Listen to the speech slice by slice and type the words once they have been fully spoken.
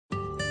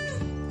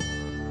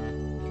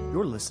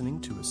You're listening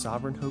to a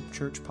Sovereign Hope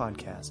Church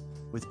podcast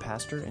with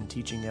pastor and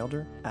teaching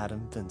elder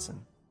Adam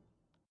Vinson.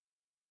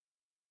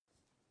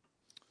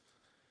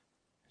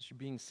 As you're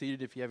being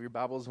seated, if you have your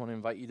Bibles, I want to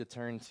invite you to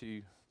turn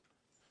to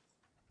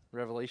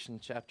Revelation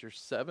chapter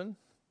 7.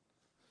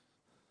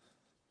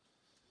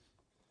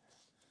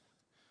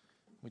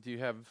 We do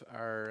have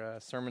our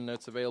sermon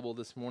notes available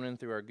this morning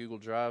through our Google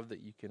Drive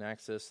that you can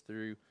access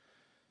through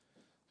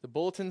the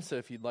bulletin. So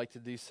if you'd like to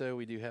do so,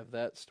 we do have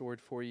that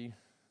stored for you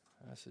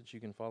so that you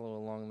can follow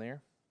along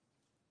there.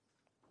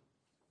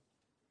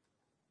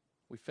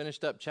 We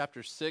finished up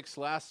chapter 6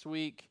 last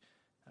week,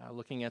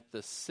 looking at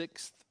the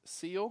sixth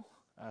seal,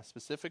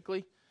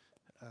 specifically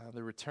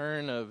the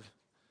return of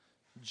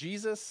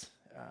Jesus.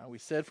 We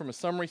said from a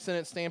summary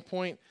sentence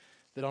standpoint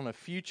that on a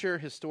future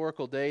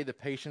historical day, the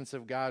patience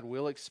of God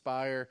will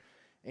expire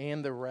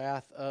and the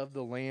wrath of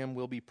the Lamb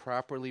will be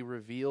properly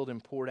revealed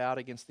and poured out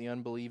against the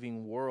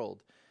unbelieving world.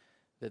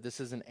 That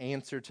this is an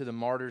answer to the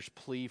martyr's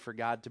plea for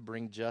God to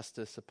bring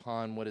justice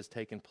upon what has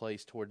taken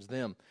place towards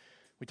them.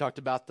 We talked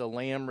about the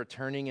Lamb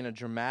returning in a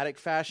dramatic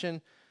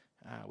fashion.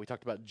 We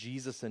talked about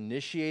Jesus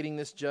initiating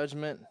this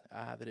judgment,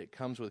 that it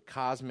comes with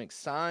cosmic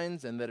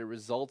signs and that it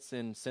results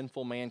in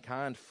sinful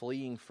mankind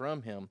fleeing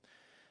from him.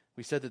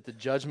 We said that the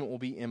judgment will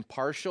be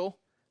impartial,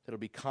 that it will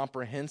be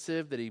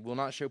comprehensive, that he will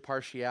not show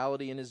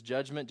partiality in his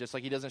judgment, just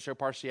like he doesn't show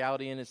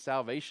partiality in his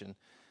salvation.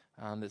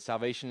 That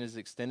salvation is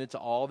extended to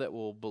all that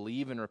will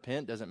believe and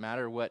repent. Doesn't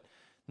matter what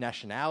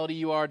nationality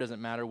you are,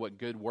 doesn't matter what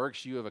good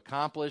works you have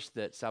accomplished,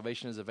 that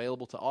salvation is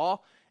available to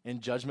all,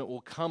 and judgment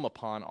will come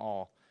upon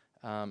all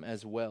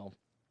as well.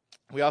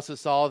 We also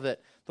saw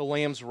that the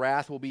Lamb's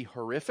wrath will be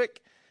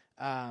horrific,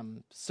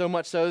 so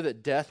much so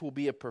that death will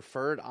be a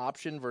preferred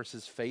option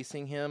versus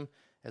facing him,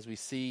 as we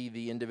see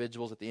the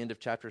individuals at the end of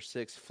chapter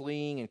 6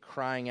 fleeing and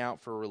crying out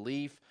for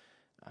relief.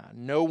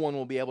 No one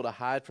will be able to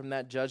hide from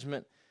that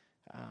judgment.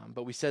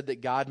 But we said that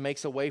God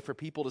makes a way for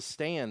people to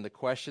stand. The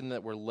question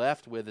that we're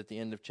left with at the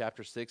end of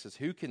chapter 6 is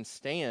who can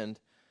stand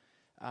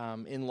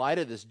in light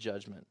of this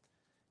judgment?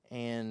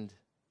 And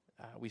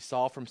we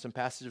saw from some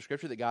passages of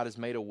Scripture that God has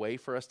made a way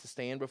for us to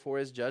stand before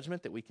his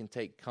judgment, that we can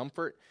take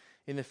comfort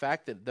in the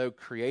fact that though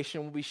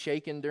creation will be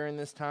shaken during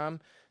this time,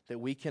 that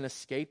we can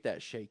escape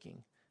that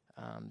shaking,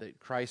 that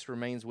Christ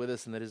remains with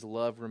us and that his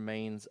love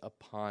remains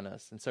upon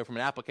us. And so from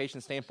an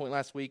application standpoint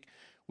last week,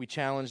 we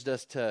challenged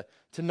us to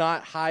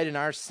not hide in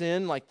our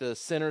sin like the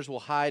sinners will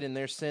hide in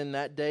their sin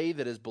that day,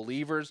 that as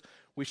believers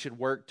we should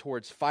work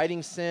towards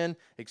fighting sin,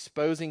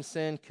 exposing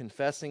sin,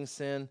 confessing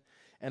sin,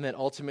 and that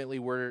ultimately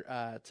we're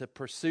to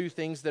pursue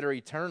things that are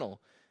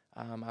eternal.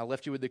 I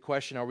left you with the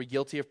question, are we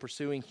guilty of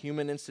pursuing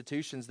human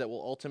institutions that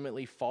will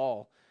ultimately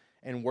fall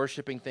and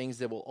worshiping things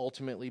that will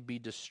ultimately be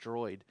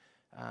destroyed?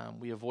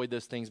 We avoid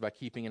those things by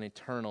keeping an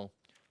eternal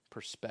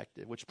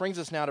perspective. Which brings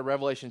us now to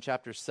Revelation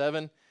chapter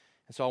 7.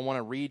 And so I want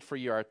to read for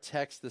you our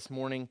text this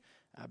morning,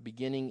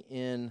 beginning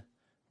in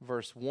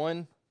verse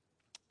 1.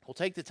 We'll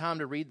take the time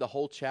to read the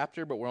whole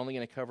chapter, but we're only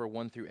going to cover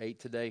 1 through 8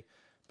 today.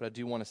 But I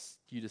do want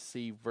you to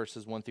see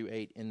verses 1 through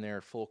 8 in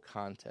their full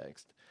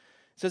context.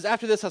 It says,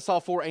 "After this I saw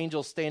 4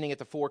 angels standing at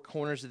the 4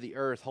 corners of the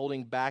earth,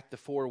 holding back the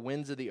 4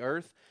 winds of the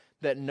earth,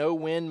 that no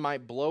wind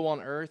might blow on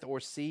earth or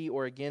sea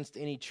or against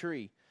any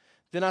tree.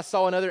 Then I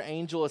saw another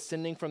angel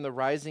ascending from the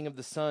rising of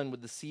the sun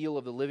with the seal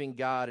of the living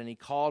God, and he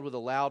called with a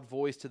loud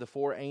voice to the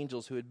 4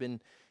 angels who had been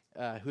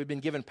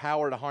given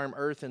power to harm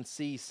earth and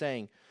sea,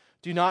 saying,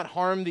 'Do not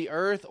harm the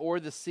earth or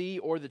the sea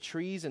or the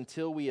trees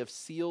until we have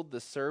sealed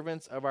the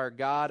servants of our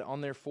God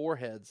on their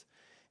foreheads.'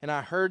 And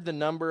I heard the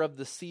number of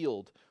the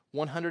sealed,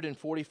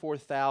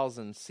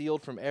 144,000,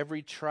 sealed from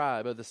every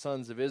tribe of the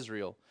sons of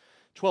Israel.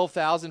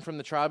 12,000 from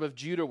the tribe of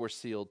Judah were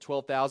sealed,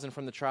 12,000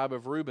 from the tribe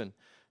of Reuben,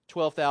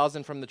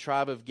 12,000 from the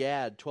tribe of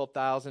Gad,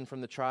 12,000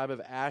 from the tribe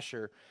of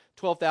Asher,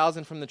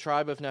 12,000 from the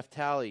tribe of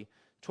Naphtali,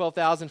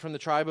 12,000 from the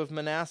tribe of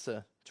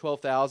Manasseh,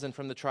 12,000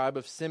 from the tribe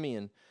of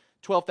Simeon,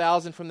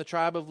 12,000 from the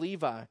tribe of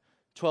Levi,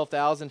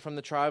 12,000 from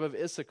the tribe of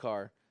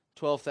Issachar,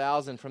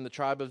 12,000 from the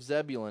tribe of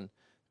Zebulun,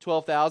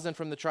 12,000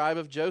 from the tribe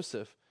of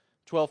Joseph,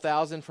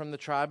 12,000 from the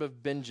tribe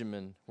of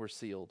Benjamin were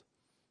sealed.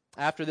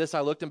 After this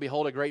I looked, and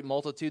behold, a great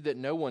multitude that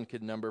no one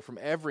could number, from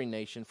every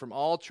nation, from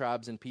all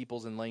tribes and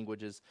peoples and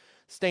languages,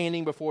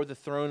 standing before the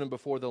throne and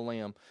before the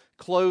Lamb,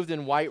 clothed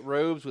in white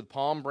robes with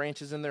palm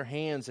branches in their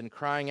hands, and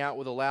crying out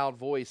with a loud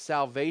voice,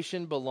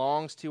 'Salvation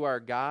belongs to our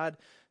God,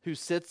 who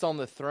sits on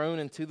the throne,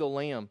 and to the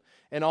Lamb.'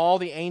 And all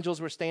the angels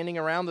were standing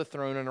around the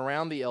throne and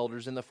around the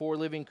elders and the 4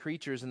 living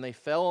creatures, and they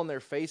fell on their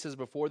faces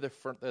before the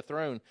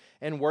throne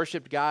and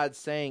worshipped God,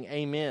 saying,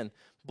 'Amen.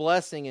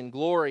 Blessing and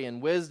glory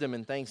and wisdom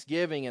and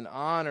thanksgiving and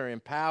honor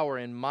and power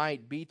and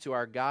might be to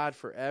our God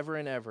forever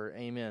and ever.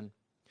 Amen.'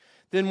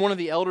 Then one of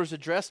the elders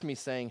addressed me,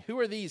 saying, 'Who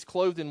are these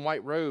clothed in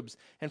white robes,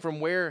 and from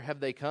where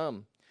have they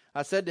come?'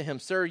 I said to him,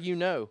 'Sir, you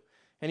know.'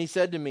 And he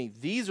said to me,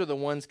 'These are the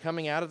ones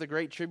coming out of the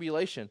great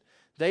tribulation.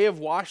 They have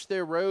washed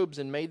their robes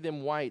and made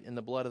them white in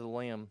the blood of the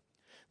Lamb.'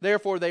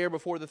 Therefore they are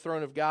before the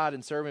throne of God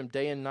and serve him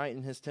day and night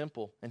in his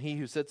temple. And he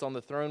who sits on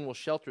the throne will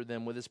shelter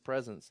them with his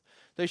presence.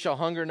 They shall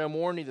hunger no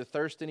more, neither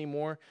thirst any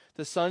more.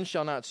 The sun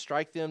shall not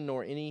strike them,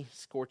 nor any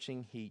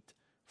scorching heat.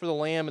 For the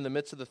Lamb in the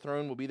midst of the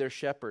throne will be their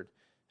shepherd,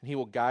 and he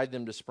will guide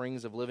them to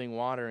springs of living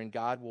water, and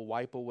God will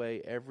wipe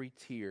away every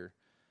tear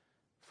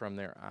from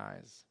their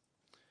eyes.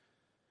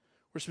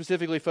 We're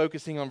specifically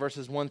focusing on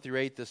verses 1 through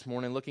 8 this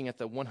morning, looking at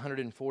the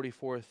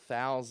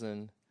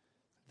 144,000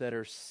 that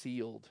are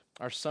sealed.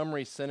 Our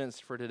summary sentence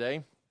for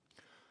today: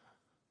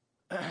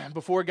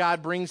 before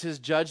God brings his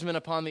judgment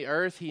upon the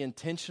earth, he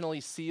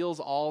intentionally seals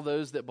all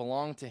those that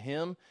belong to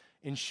him,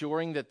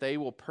 ensuring that they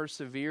will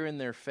persevere in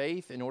their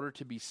faith in order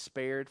to be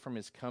spared from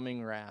his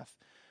coming wrath.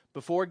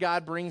 Before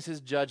God brings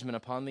his judgment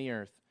upon the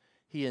earth,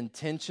 he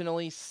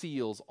intentionally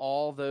seals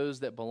all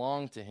those that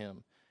belong to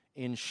him,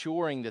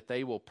 ensuring that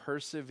they will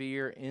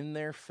persevere in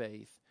their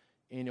faith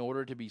in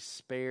order to be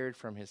spared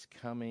from his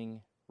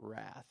coming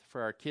wrath.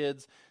 For our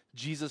kids,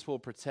 Jesus will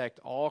protect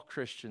all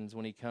Christians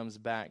when he comes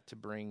back to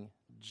bring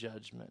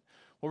judgment.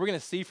 What we're going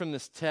to see from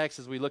this text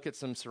as we look at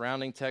some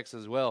surrounding texts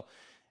as well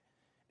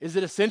is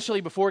that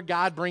essentially before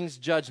God brings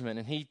judgment,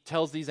 and he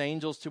tells these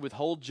angels to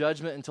withhold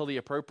judgment until the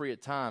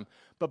appropriate time,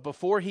 but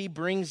before he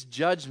brings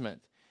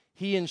judgment,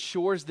 he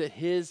ensures that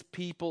his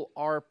people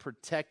are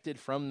protected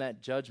from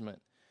that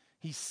judgment.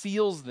 He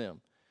seals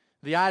them.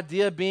 The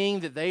idea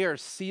being that they are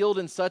sealed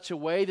in such a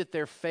way that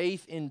their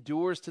faith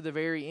endures to the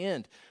very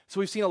end.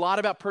 So we've seen a lot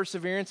about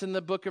perseverance in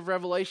the book of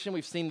Revelation.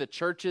 We've seen the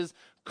churches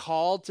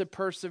called to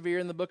persevere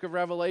in the book of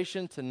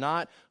Revelation, to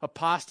not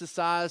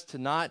apostatize, to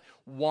not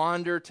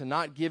wander, to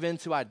not give in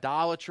to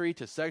idolatry,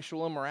 to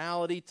sexual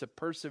immorality, to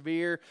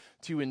persevere,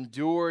 to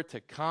endure,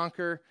 to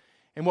conquer.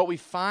 And what we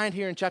find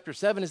here in chapter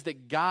 7 is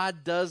that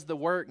God does the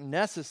work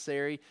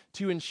necessary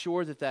to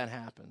ensure that that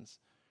happens.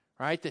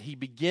 Right? That he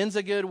begins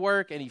a good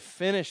work and he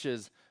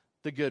finishes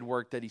the good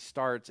work that he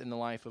starts in the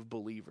life of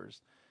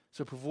believers.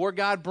 So before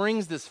God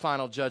brings this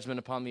final judgment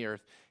upon the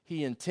earth,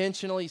 he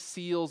intentionally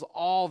seals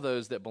all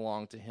those that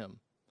belong to him.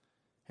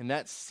 And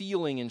that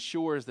sealing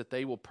ensures that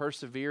they will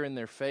persevere in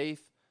their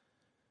faith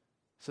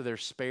so they're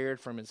spared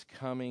from his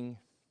coming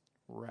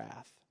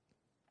wrath.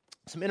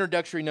 Some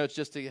introductory notes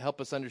just to help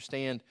us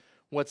understand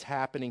what's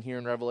happening here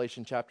in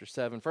Revelation chapter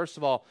 7. First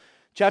of all,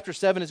 chapter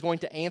 7 is going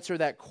to answer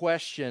that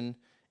question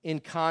in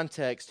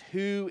context: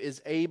 who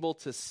is able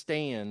to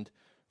stand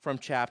from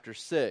chapter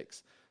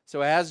 6?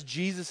 So as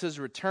Jesus is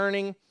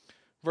returning,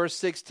 verse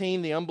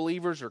 16, the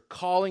unbelievers are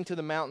calling to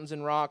the mountains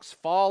and rocks,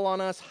 "Fall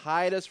on us,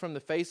 hide us from the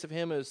face of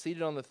him who is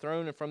seated on the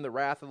throne and from the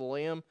wrath of the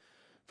Lamb.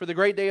 For the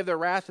great day of their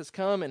wrath has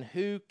come, and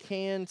who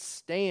can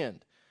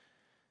stand?"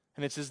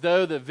 And it's as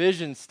though the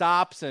vision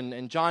stops,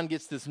 and John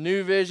gets this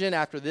new vision.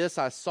 After this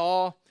I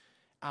saw.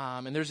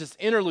 And there's this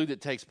interlude that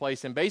takes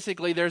place, and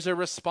basically there's a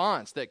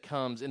response that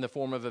comes in the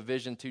form of a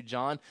vision to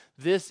John.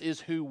 This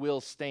is who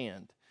will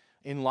stand.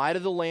 In light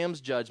of the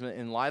Lamb's judgment,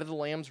 in light of the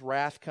Lamb's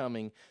wrath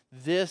coming,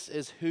 this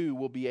is who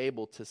will be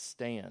able to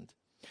stand.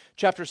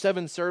 Chapter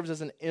 7 serves as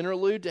an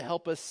interlude to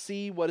help us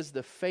see what is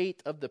the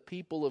fate of the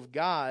people of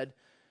God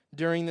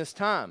during this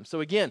time.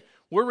 So again,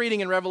 we're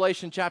reading in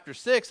Revelation chapter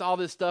 6 all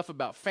this stuff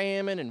about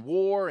famine and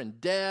war and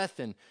death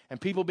and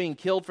people being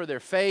killed for their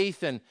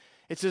faith, and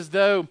it's as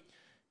though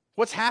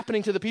what's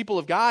happening to the people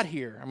of God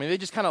here? I mean, are they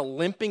just kind of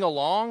limping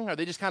along? Are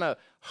they just kind of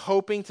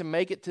hoping to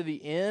make it to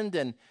the end?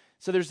 And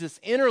so there's this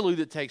interlude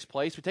that takes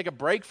place. We take a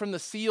break from the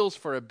seals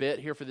for a bit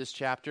here for this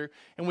chapter,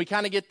 and we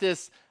kind of get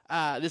this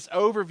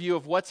overview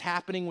of what's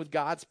happening with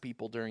God's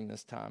people during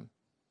this time.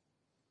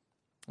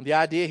 And the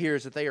idea here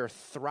is that they are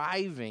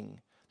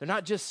thriving. They're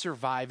not just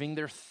surviving,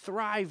 they're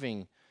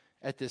thriving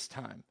at this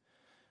time.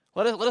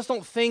 Let us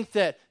don't think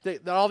that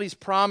all these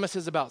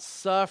promises about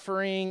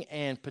suffering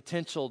and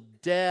potential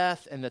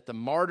death and that the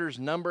martyrs'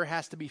 number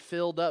has to be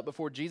filled up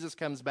before Jesus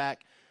comes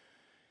back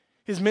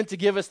is meant to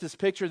give us this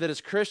picture that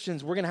as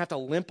Christians, we're going to have to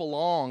limp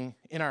along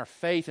in our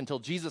faith until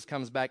Jesus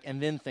comes back,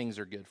 and then things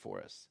are good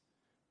for us,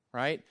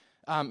 right?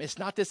 It's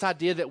not this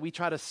idea that we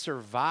try to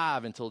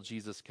survive until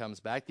Jesus comes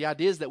back. The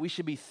idea is that we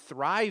should be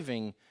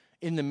thriving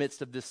in the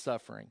midst of this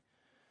suffering.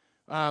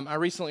 I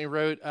recently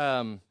wrote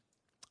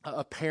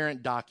a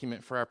parent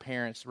document for our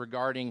parents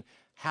regarding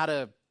how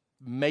to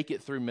make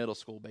it through middle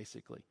school,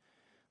 basically.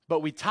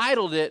 But we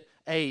titled it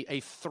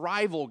a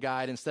thrival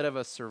guide instead of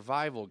a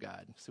survival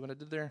guide. See what I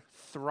did there?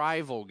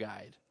 Thrival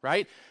guide,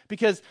 right?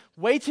 Because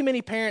way too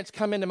many parents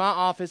come into my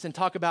office and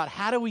talk about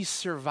how do we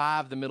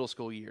survive the middle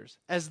school years,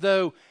 as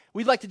though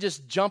we'd like to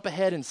just jump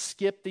ahead and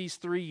skip these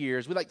 3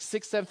 years. We'd like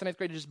 6th, 7th, and 8th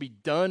grade to just be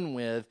done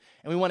with,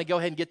 and we want to go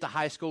ahead and get to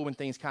high school when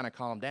things kind of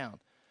calm down.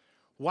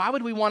 Why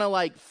would we want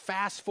to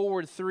fast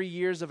forward 3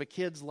 years of a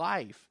kid's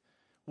life?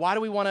 Why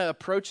do we want to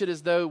approach it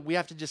as though we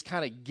have to just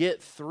kind of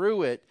get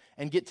through it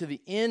and get to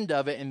the end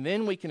of it and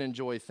then we can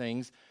enjoy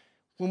things,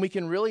 when we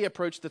can really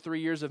approach the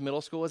 3 years of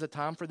middle school as a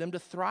time for them to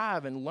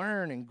thrive and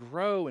learn and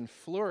grow and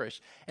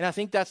flourish? And I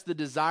think that's the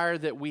desire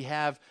that we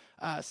have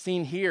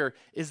seen here,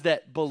 is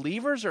that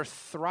believers are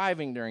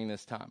thriving during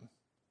this time.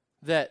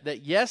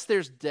 That yes,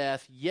 there's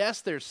death,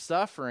 yes, there's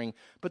suffering,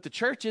 but the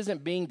church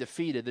isn't being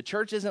defeated. The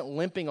church isn't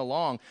limping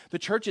along. The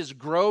church is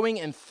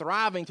growing and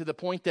thriving to the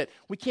point that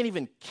we can't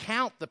even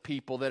count the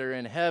people that are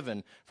in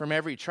heaven from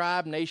every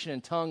tribe, nation,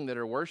 and tongue that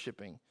are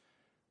worshiping.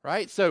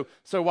 Right? So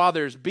while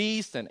there's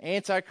beasts and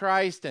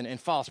antichrist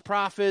and false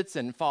prophets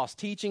and false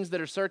teachings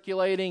that are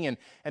circulating and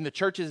the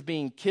church is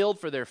being killed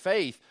for their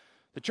faith,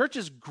 the church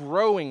is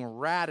growing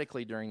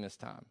radically during this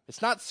time.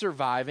 It's not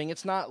surviving.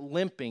 It's not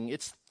limping.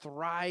 It's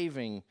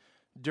thriving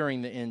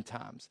during the end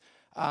times.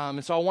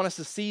 And so I want us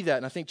to see that.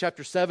 And I think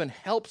chapter 7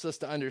 helps us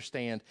to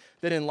understand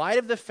that in light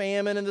of the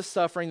famine and the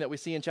suffering that we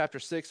see in chapter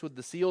 6 with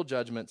the seal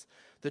judgments,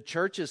 the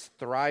church is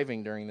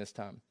thriving during this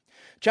time.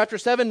 Chapter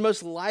 7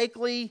 most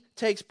likely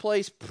takes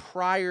place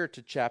prior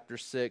to chapter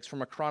 6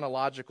 from a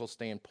chronological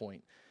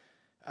standpoint.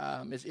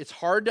 It's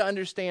hard to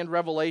understand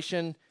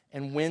Revelation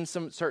and when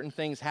some certain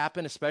things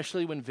happen,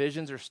 especially when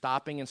visions are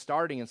stopping and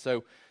starting. And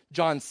so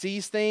John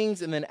sees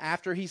things, and then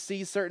after he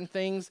sees certain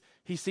things,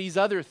 he sees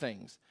other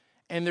things.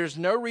 And there's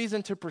no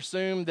reason to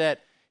presume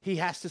that he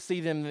has to see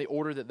them in the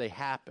order that they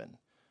happen.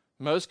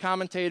 Most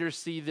commentators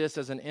see this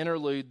as an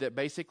interlude that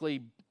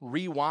basically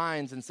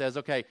rewinds and says,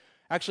 okay,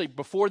 actually,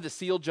 before the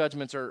seal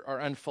judgments are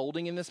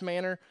unfolding in this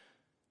manner,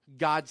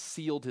 God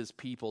sealed his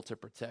people to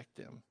protect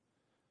them.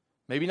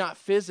 Maybe not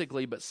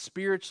physically, but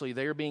spiritually,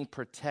 they are being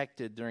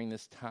protected during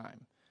this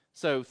time.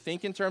 So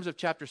think in terms of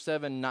chapter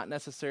 7 not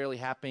necessarily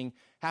happening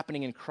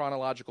in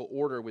chronological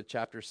order with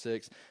chapter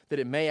 6, that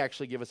it may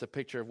actually give us a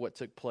picture of what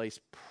took place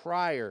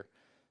prior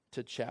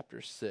to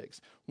chapter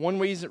 6. One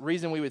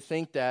reason we would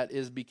think that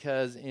is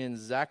because in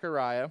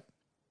Zechariah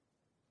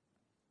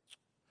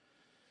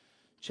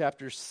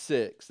chapter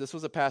 6, this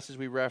was a passage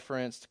we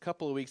referenced a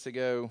couple of weeks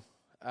ago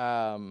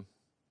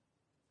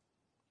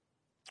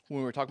when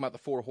we were talking about the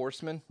four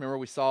horsemen. Remember,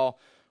 we saw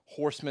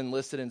horsemen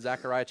listed in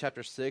Zechariah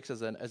chapter 6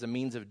 as a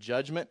means of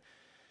judgment.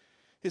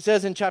 It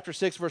says in chapter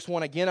 6, verse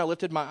 1, "Again I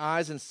lifted my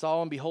eyes and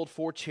saw, and behold,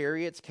 4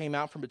 chariots came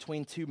out from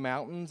between 2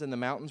 mountains, and the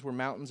mountains were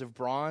mountains of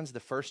bronze. The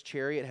first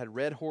chariot had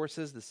red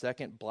horses, the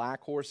second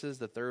black horses,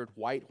 the third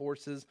white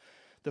horses,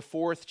 the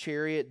fourth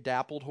chariot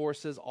dappled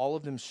horses, all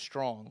of them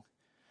strong.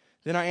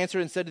 Then I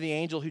answered and said to the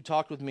angel who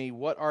talked with me,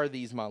 'What are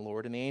these, my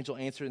Lord?' And the angel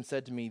answered and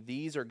said to me,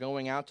 'These are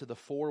going out to the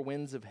 4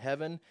 winds of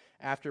heaven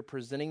after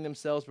presenting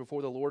themselves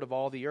before the Lord of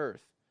all the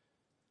earth.'"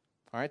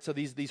 All right, so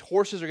these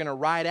horses are going to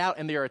ride out,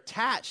 and they're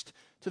attached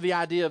to the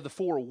idea of the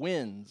 4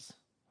 winds,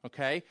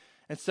 okay?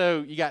 And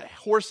so you got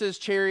horses,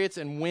 chariots,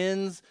 and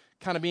winds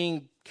kind of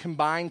being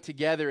combined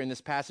together in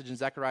this passage in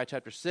Zechariah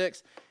chapter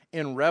 6.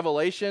 In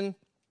Revelation,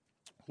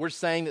 we're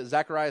saying that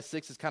Zechariah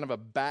 6 is kind of a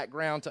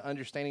background to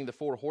understanding the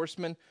 4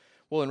 horsemen.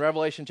 Well, in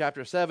Revelation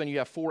chapter 7, you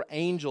have 4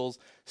 angels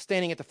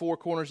standing at the 4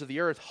 corners of the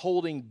earth,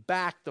 holding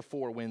back the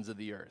 4 winds of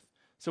the earth.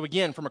 So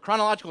again, from a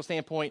chronological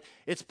standpoint,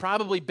 it's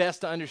probably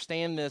best to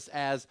understand this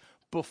as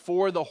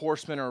before the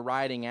horsemen are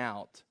riding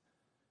out,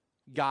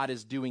 God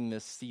is doing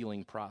this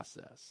sealing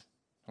process.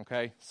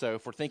 Okay? So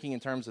if we're thinking in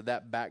terms of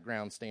that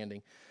background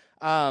standing.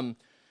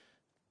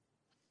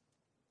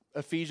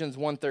 Ephesians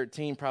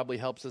 1:13 probably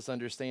helps us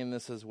understand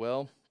this as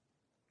well.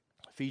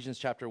 Ephesians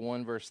chapter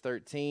 1, verse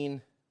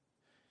 13.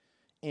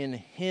 "In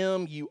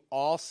him you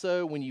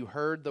also, when you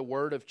heard the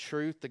word of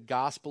truth, the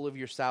gospel of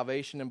your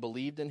salvation, and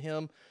believed in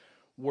him,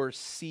 were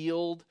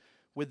sealed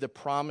with the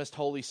promised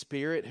Holy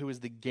Spirit, who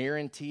is the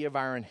guarantee of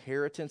our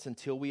inheritance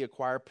until we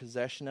acquire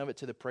possession of it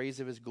to the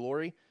praise of his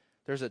glory."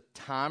 There's a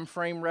time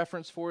frame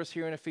reference for us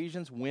here in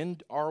Ephesians.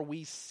 When are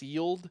we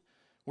sealed?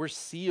 We're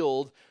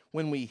sealed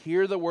when we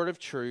hear the word of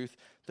truth,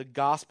 the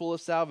gospel of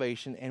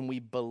salvation, and we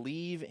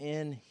believe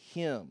in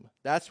him.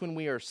 That's when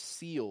we are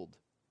sealed.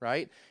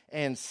 Right?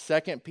 And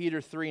 2 Peter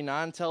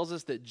 3:9 tells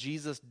us that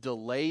Jesus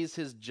delays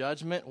his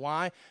judgment.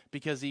 Why?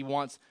 Because he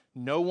wants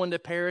no one to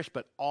perish,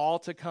 but all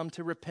to come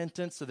to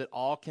repentance so that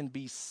all can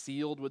be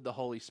sealed with the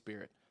Holy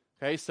Spirit.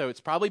 Okay, so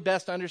it's probably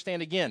best to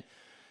understand again,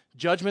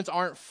 judgments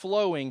aren't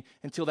flowing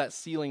until that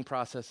sealing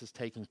process is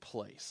taking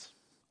place.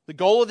 The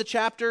goal of the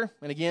chapter,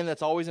 and again,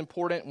 that's always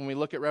important when we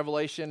look at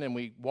Revelation and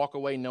we walk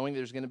away knowing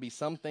there's going to be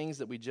some things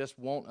that we just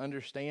won't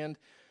understand.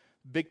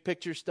 Big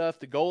picture stuff.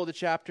 The goal of the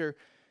chapter,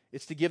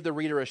 it's to give the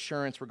reader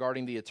assurance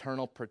regarding the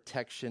eternal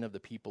protection of the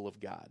people of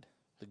God.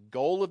 The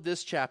goal of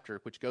this chapter,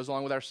 which goes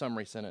along with our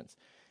summary sentence,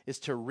 is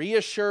to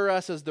reassure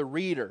us as the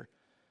reader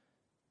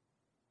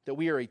that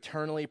we are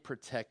eternally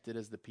protected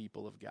as the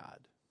people of God.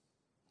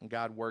 And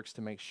God works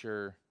to make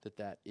sure that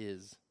that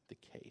is the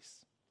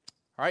case.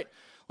 All right,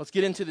 let's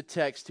get into the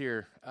text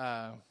here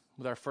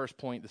with our first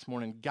point this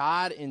morning.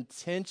 God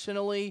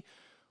intentionally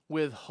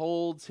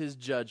withholds his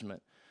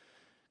judgment.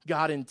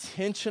 God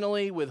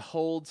intentionally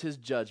withholds his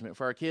judgment.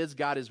 For our kids,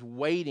 God is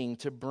waiting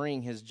to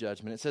bring his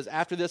judgment. It says,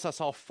 "After this I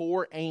saw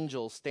 4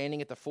 angels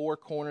standing at the 4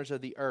 corners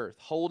of the earth,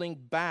 holding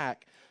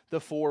back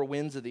the 4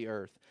 winds of the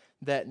earth,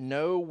 that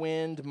no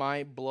wind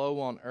might blow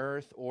on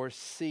earth or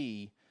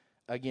sea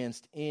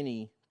against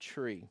any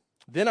tree.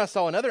 Then I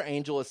saw another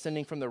angel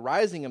ascending from the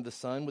rising of the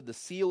sun with the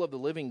seal of the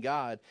living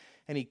God,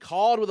 And he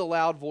called with a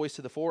loud voice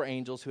to the four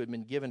angels who had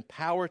been given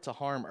power to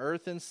harm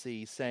earth and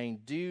sea,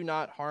 saying, "Do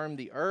not harm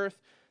the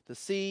earth, the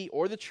sea,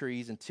 or the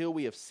trees until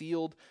we have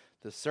sealed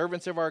the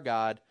servants of our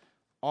God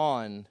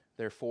on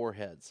their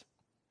foreheads."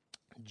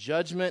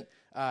 Judgment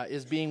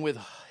is being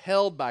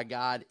withheld by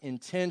God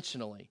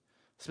intentionally.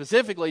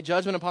 Specifically,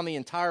 judgment upon the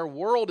entire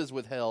world is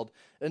withheld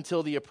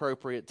until the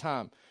appropriate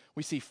time.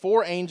 We see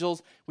four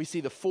angels. We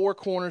see the four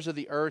corners of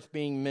the earth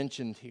being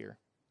mentioned here.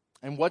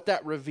 And what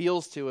that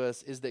reveals to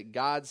us is that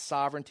God's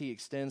sovereignty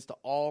extends to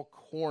all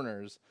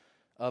corners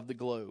of the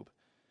globe.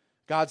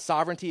 God's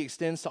sovereignty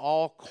extends to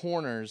all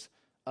corners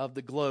of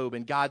the globe.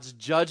 And God's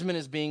judgment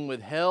is being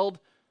withheld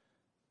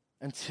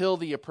until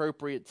the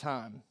appropriate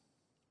time.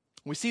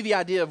 We see the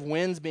idea of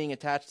winds being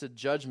attached to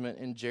judgment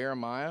in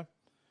Jeremiah.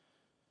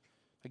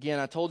 Again,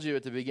 I told you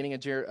at the beginning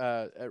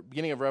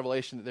of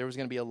Revelation that there was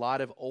going to be a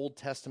lot of Old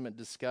Testament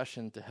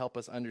discussion to help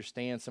us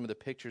understand some of the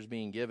pictures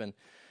being given.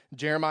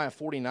 Jeremiah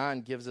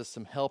 49 gives us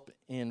some help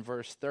in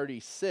verse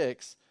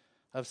 36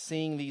 of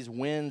seeing these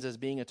winds as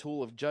being a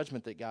tool of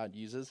judgment that God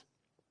uses.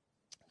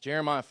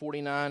 Jeremiah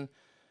 49,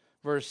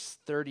 verse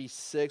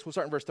 36. We'll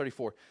start in verse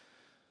 34.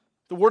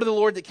 The word of the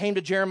Lord that came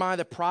to Jeremiah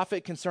the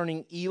prophet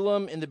concerning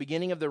Elam in the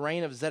beginning of the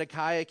reign of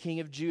Zedekiah king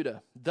of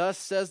Judah. Thus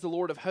says the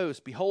Lord of hosts,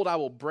 "Behold, I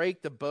will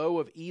break the bow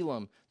of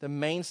Elam, the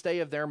mainstay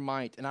of their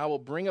might, and I will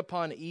bring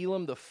upon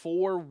Elam the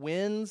four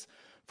winds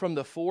from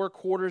the four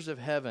quarters of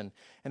heaven,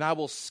 and I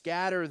will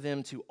scatter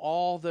them to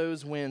all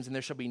those winds, and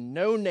there shall be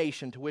no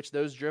nation to which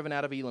those driven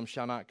out of Elam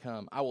shall not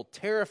come. I will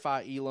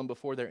terrify Elam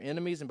before their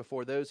enemies and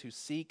before those who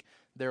seek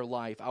their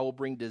life. I will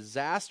bring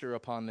disaster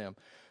upon them.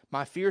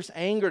 My fierce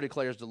anger,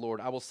 declares the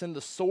Lord. I will send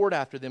the sword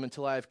after them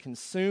until I have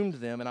consumed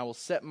them, and I will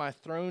set my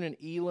throne in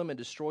Elam and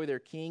destroy their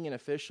king and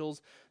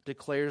officials,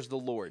 declares the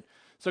Lord."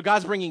 So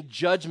God's bringing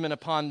judgment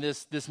upon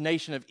this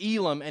nation of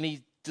Elam, and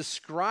he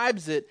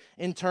describes it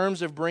in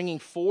terms of bringing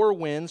four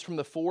winds from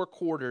the four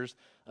quarters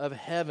of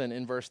heaven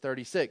in verse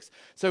 36.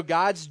 So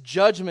God's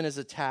judgment is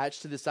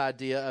attached to this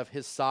idea of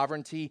his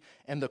sovereignty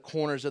and the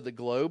corners of the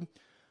globe.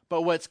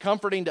 But what's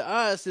comforting to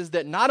us is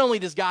that not only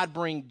does God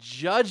bring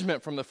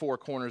judgment from the four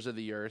corners of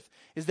the earth,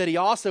 is that he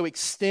also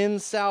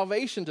extends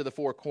salvation to the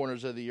four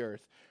corners of the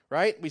earth,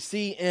 right? We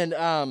see in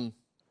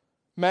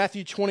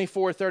Matthew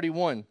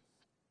 24:31.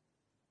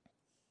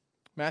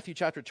 Matthew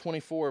chapter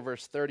 24,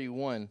 verse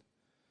 31.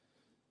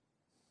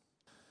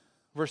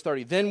 Verse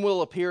 30, "Then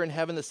will appear in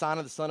heaven the sign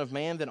of the Son of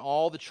Man. Then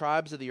all the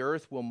tribes of the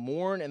earth will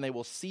mourn, and they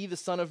will see the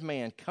Son of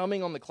Man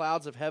coming on the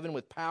clouds of heaven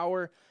with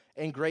power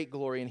and great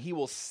glory. And he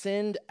will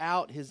send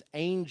out his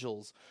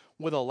angels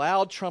with a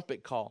loud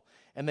trumpet call,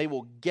 and they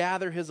will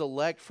gather his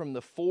elect from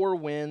the four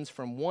winds,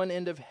 from one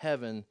end of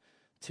heaven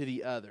to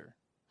the other."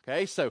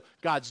 Okay, so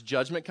God's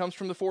judgment comes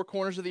from the four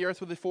corners of the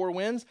earth with the four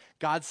winds.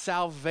 God's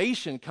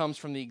salvation comes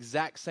from the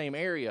exact same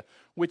area,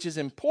 which is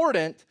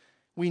important.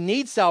 We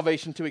need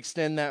salvation to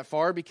extend that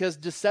far because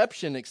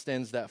deception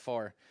extends that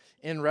far.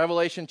 In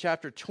Revelation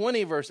chapter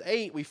 20, verse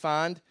 8, we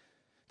find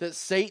that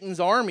Satan's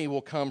army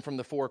will come from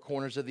the four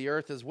corners of the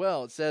earth as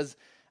well. It says,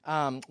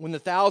 when the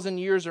 1,000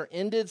 years are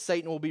ended,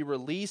 Satan will be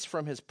released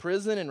from his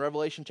prison in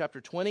Revelation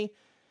chapter 20.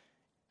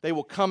 They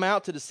will come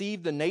out to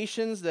deceive the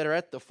nations that are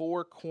at the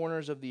four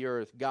corners of the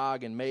earth,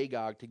 Gog and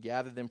Magog, to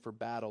gather them for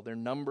battle. Their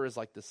number is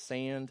like the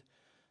sand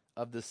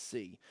of the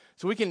sea.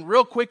 So we can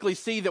real quickly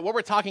see that what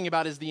we're talking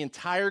about is the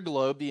entire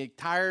globe, the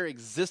entire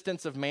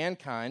existence of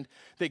mankind,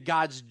 that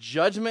God's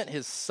judgment,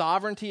 his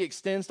sovereignty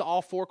extends to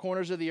all four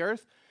corners of the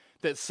earth,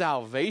 that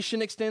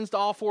salvation extends to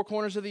all four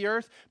corners of the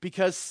earth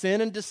because sin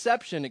and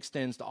deception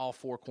extends to all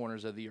four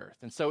corners of the earth.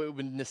 And so it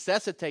would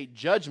necessitate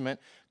judgment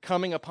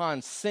coming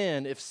upon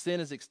sin if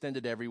sin is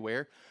extended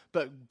everywhere.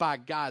 But by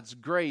God's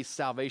grace,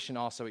 salvation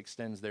also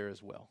extends there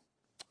as well.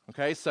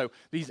 Okay, so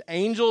these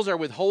angels are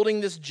withholding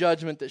this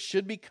judgment that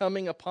should be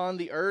coming upon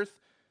the earth,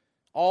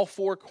 all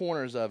four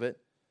corners of it,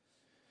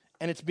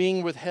 and it's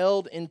being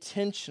withheld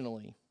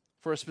intentionally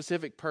for a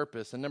specific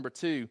purpose. And number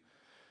two,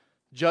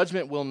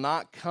 judgment will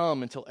not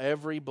come until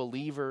every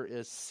believer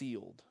is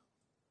sealed.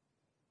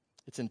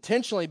 It's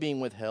intentionally being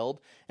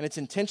withheld, and it's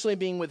intentionally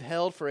being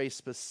withheld for a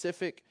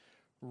specific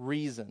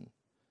reason: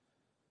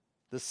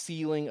 the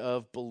sealing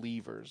of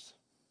believers.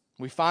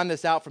 We find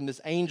this out from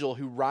this angel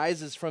who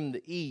rises from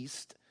the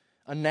east,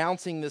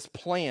 announcing this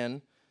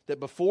plan that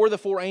before the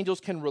four angels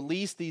can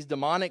release these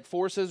demonic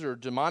forces or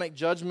demonic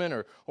judgment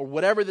or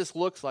whatever this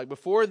looks like,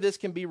 before this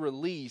can be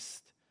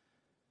released,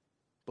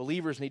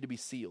 believers need to be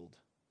sealed.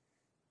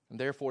 And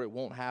therefore, it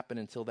won't happen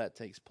until that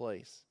takes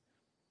place.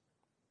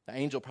 The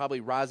angel probably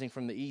rising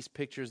from the east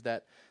pictures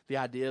that the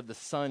idea of the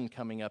sun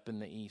coming up in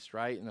the east,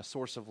 right? And a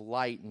source of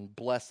light and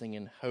blessing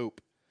and hope.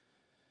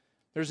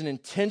 There's an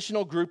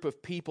intentional group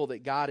of people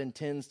that God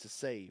intends to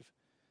save.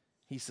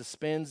 He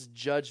suspends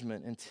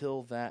judgment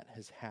until that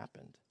has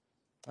happened.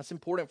 That's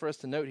important for us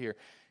to note here.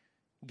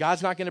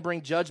 God's not going to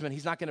bring judgment.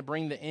 He's not going to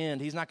bring the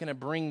end. He's not going to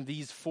bring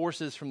these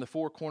forces from the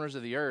four corners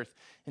of the earth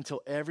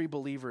until every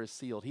believer is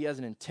sealed. He has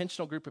an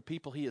intentional group of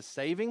people he is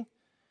saving,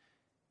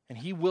 and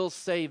he will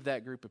save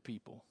that group of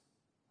people.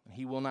 And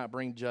he will not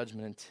bring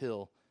judgment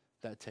until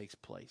that takes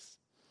place.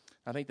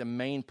 I think the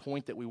main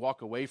point that we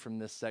walk away from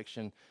this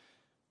section,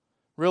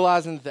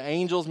 realizing that the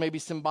angels may be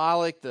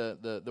symbolic,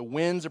 the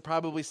winds are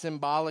probably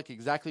symbolic,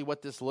 exactly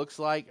what this looks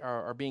like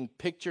are being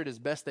pictured as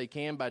best they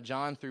can by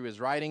John through his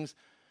writings.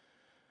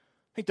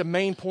 I think the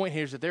main point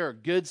here is that there are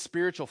good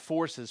spiritual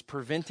forces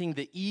preventing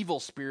the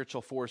evil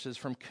spiritual forces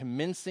from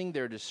commencing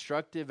their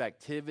destructive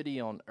activity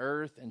on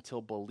earth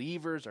until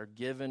believers are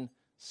given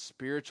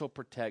spiritual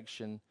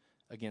protection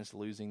against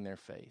losing their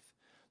faith.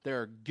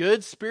 There are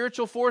good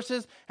spiritual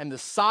forces and the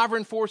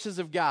sovereign forces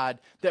of God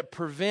that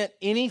prevent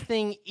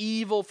anything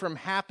evil from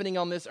happening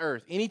on this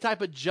earth, any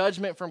type of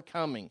judgment from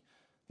coming.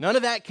 None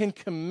of that can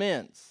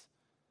commence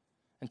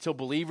until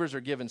believers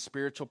are given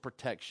spiritual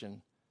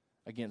protection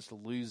against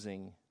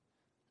losing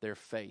their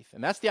faith.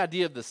 And that's the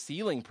idea of the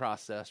sealing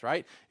process,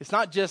 right? It's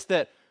not just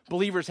that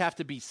believers have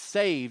to be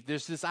saved.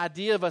 There's this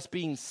idea of us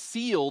being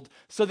sealed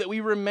so that we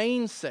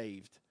remain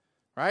saved,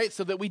 right?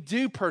 So that we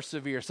do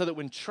persevere, so that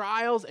when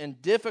trials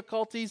and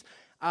difficulties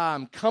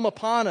come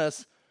upon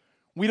us,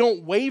 we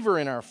don't waver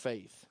in our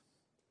faith,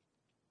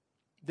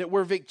 that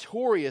we're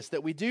victorious,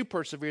 that we do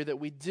persevere, that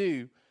we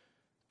do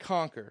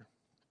conquer.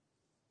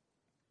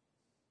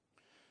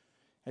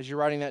 As you're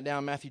writing that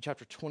down, Matthew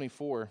chapter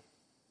 24,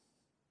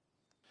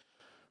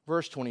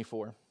 verse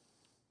 24,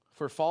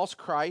 for false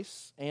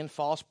Christs and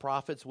false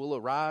prophets will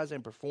arise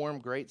and perform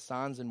great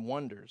signs and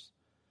wonders,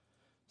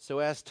 so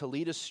as to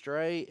lead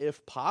astray,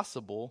 if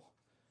possible,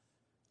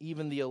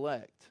 even the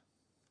elect.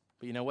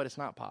 But you know what? It's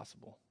not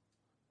possible,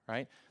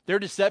 right? Their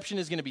deception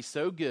is going to be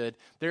so good,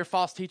 their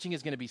false teaching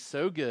is going to be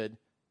so good,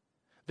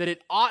 that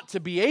it ought to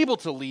be able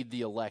to lead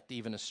the elect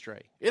even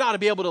astray. It ought to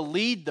be able to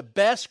lead the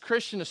best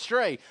Christian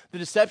astray. The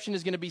deception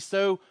is going to be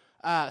so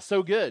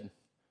good,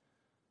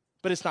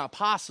 but it's not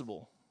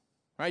possible.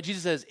 Right?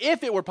 Jesus says,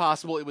 if it were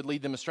possible, it would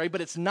lead them astray,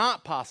 but it's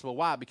not possible.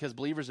 Why? Because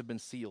believers have been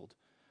sealed.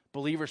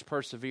 Believers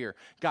persevere.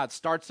 God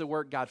starts a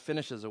work, God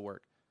finishes a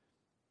work.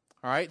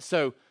 All right?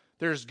 So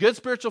there's good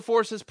spiritual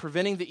forces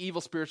preventing the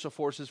evil spiritual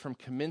forces from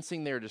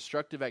commencing their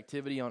destructive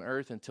activity on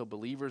earth until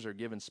believers are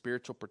given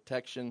spiritual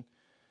protection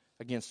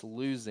against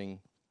losing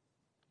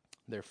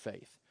their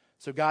faith.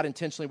 So God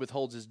intentionally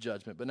withholds his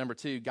judgment. But number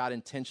two, God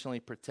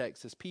intentionally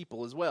protects his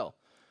people as well.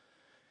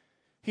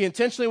 He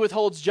intentionally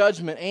withholds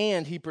judgment,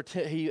 and he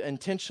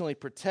intentionally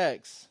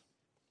protects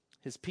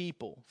his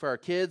people. For our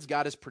kids,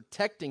 God is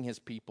protecting his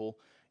people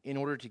in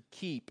order to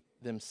keep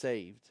them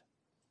saved.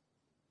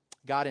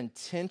 God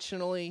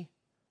intentionally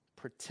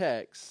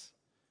protects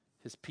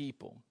his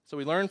people. So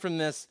we learn from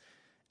this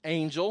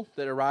angel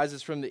that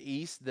arises from the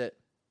east that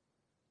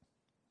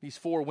these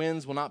four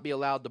winds will not be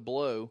allowed to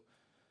blow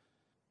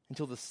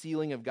until the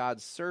sealing of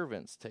God's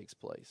servants takes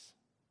place.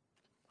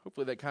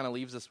 Hopefully that kind of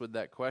leaves us with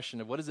that question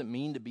of what does it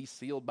mean to be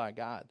sealed by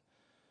God?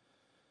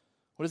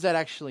 What does that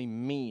actually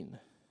mean?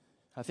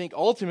 I think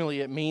ultimately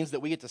it means that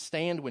we get to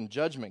stand when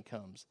judgment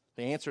comes.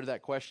 The answer to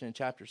that question in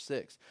chapter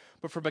 6.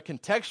 But from a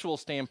contextual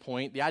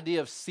standpoint, the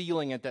idea of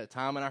sealing at that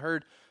time, and I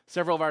heard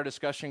several of our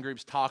discussion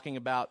groups talking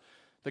about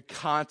the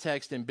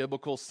context and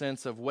biblical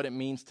sense of what it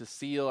means to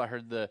seal. I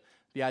heard the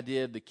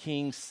idea of the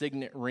king's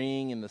signet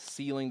ring and the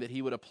sealing that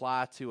he would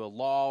apply to a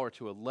law or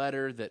to a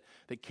letter that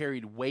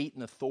carried weight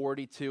and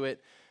authority to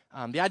it.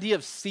 The idea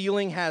of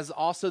sealing has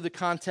also the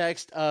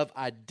context of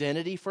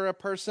identity for a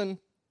person,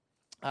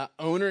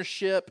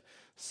 ownership,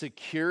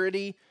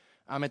 security.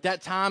 At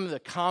that time, the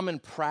common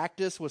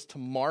practice was to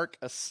mark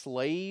a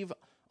slave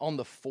on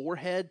the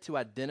forehead to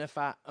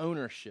identify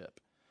ownership.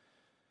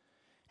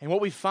 And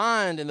what we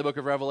find in the book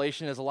of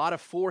Revelation is a lot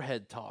of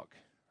forehead talk,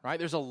 right?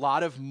 There's a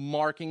lot of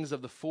markings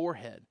of the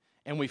forehead.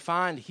 And we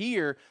find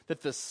here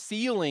that the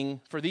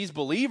sealing for these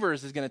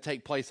believers is going to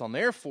take place on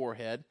their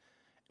forehead,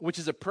 which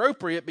is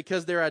appropriate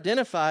because they're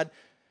identified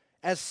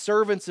as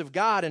servants of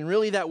God. And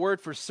really that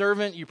word for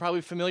servant, you're probably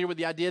familiar with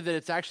the idea that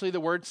it's actually the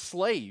word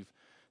slave.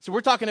 So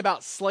we're talking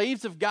about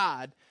slaves of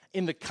God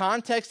in the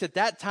context at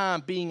that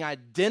time being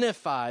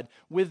identified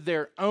with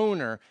their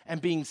owner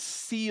and being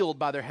sealed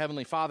by their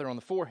heavenly Father on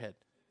the forehead.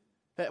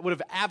 That would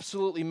have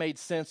absolutely made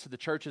sense to the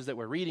churches that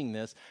were reading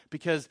this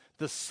because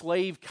the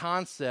slave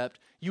concept,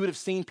 you would have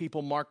seen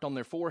people marked on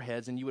their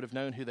foreheads and you would have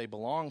known who they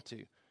belonged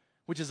to,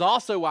 which is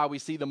also why we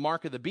see the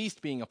mark of the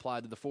beast being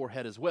applied to the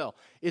forehead as well.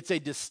 It's a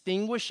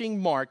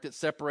distinguishing mark that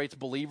separates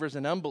believers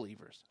and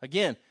unbelievers.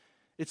 Again,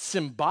 it's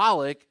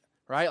symbolic,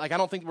 right? Like I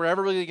don't think we're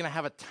ever really going to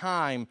have a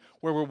time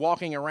where we're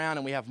walking around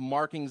and we have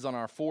markings on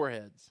our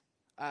foreheads.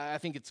 I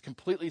think it's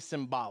completely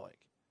symbolic,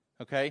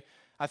 okay?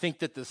 I think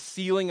that the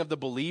sealing of the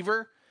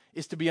believer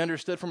is to be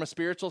understood from a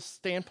spiritual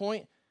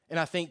standpoint. And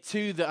I think,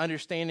 too, the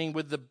understanding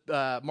with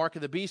the mark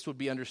of the beast would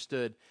be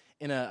understood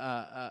in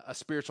a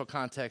spiritual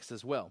context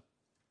as well.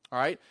 All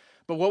right?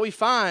 But what we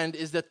find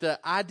is that the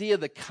idea,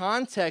 the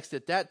context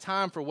at that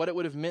time for what it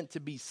would have meant to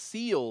be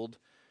sealed,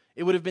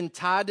 it would have been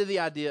tied to the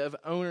idea of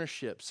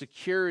ownership,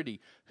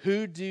 security.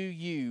 Who do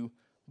you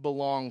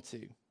belong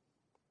to?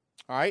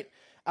 All right?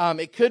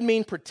 It could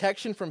mean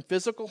protection from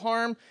physical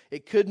harm.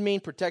 It could mean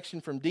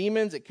protection from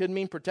demons. It could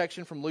mean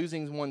protection from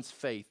losing one's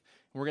faith.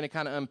 And we're going to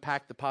kind of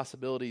unpack the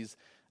possibilities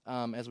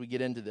as we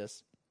get into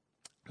this.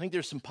 I think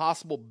there's some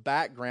possible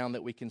background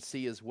that we can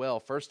see as well.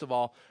 First of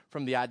all,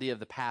 from the idea of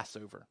the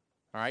Passover.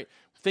 All right,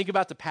 think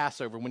about the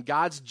Passover. When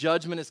God's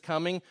judgment is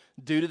coming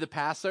due to the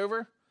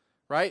Passover,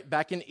 right?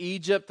 Back in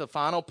Egypt, the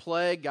final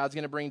plague, God's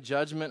going to bring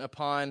judgment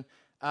upon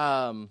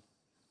the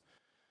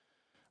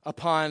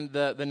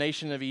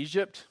nation of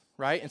Egypt,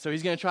 right? And so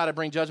he's going to try to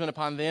bring judgment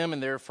upon them,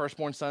 and their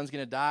firstborn son's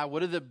going to die. What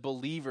do the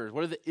believers,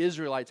 what do the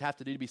Israelites have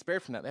to do to be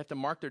spared from that? They have to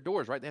mark their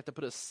doors, right? They have to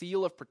put a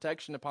seal of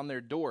protection upon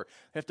their door.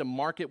 They have to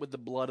mark it with the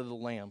blood of the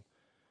Lamb.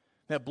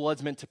 That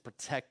blood's meant to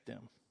protect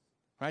them,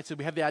 right? So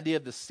we have the idea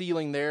of the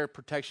sealing there,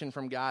 protection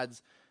from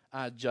God's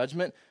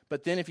judgment.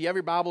 But then if you have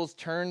your Bibles,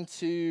 turn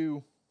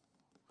to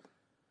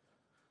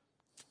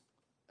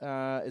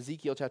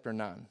Ezekiel chapter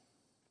 9.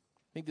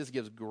 I think this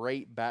gives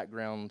great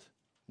background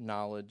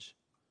knowledge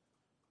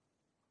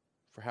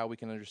for how we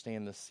can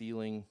understand the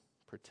sealing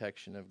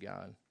protection of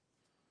God.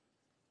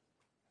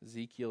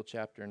 Ezekiel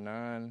chapter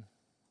 9.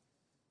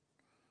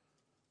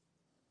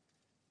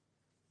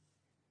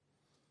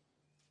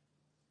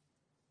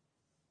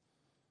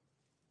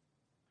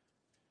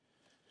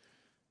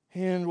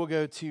 And we'll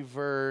go to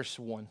verse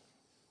 1.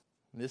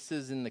 This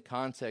is in the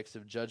context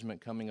of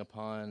judgment coming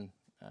upon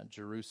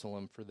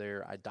Jerusalem for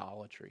their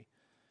idolatry.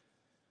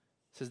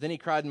 It says, "Then he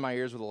cried in my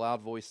ears with a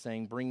loud voice,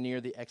 saying, Bring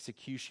near the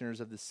executioners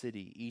of the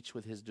city, each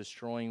with his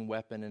destroying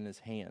weapon in his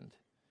hand.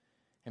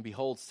 And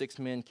behold, 6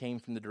 men came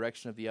from the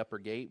direction of the upper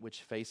gate,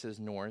 which faces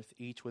north,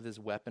 each with his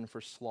weapon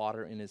for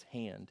slaughter in his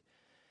hand.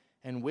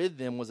 And with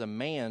them was a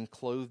man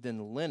clothed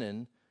in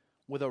linen,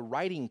 with a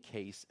writing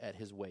case at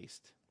his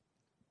waist.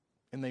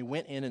 And they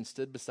went in and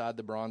stood beside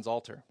the bronze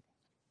altar."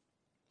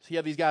 So you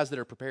have these guys that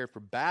are prepared for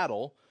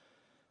battle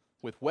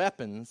with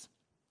weapons,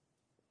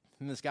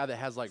 and this guy that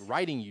has like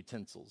writing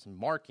utensils and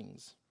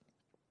markings.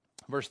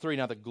 Verse 3,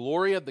 "Now the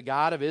glory of the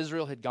God of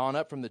Israel had gone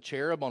up from the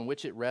cherub on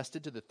which it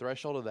rested to the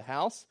threshold of the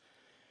house.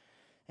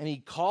 And he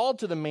called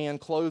to the man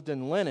clothed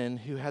in linen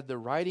who had the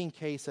writing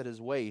case at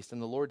his waist.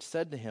 And the Lord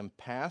said to him,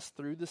 Pass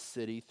through the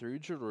city, through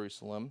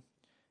Jerusalem,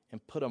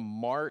 and put a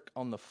mark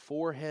on the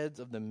foreheads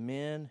of the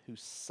men who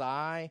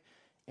sigh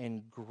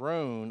and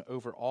groan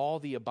over all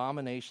the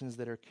abominations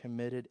that are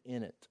committed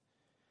in it.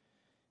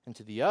 And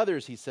to the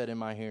others he said in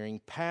my hearing,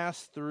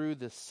 Pass through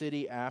the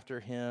city after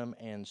him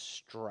and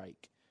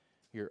strike.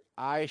 Your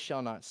eye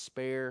shall not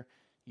spare,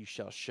 you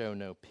shall show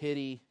no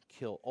pity.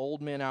 Kill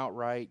old men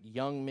outright,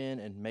 young men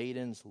and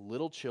maidens,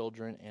 little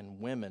children and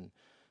women,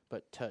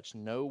 but touch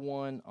no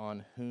one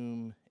on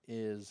whom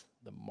is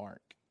the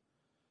mark."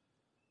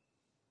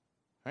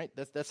 Right?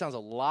 That sounds a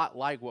lot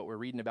like what we're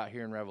reading about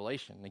here in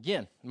Revelation.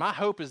 Again, my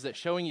hope is that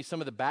showing you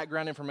some of the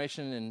background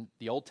information in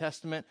the Old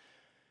Testament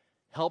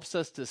helps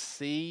us to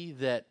see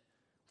that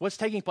what's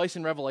taking place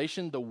in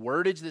Revelation, the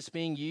wordage that's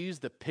being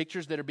used, the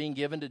pictures that are being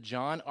given to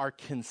John are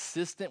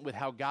consistent with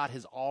how God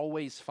has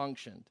always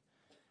functioned.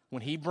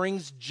 When he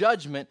brings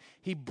judgment,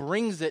 he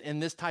brings it in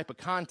this type of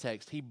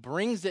context. He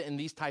brings it in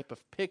these type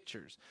of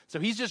pictures. So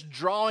he's just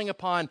drawing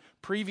upon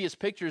previous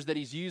pictures that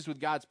he's used with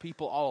God's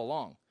people all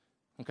along.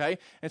 Okay?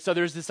 And so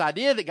there's this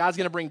idea that God's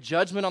going to bring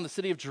judgment on the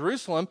city of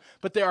Jerusalem,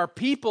 but there are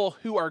people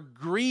who are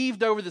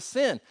grieved over the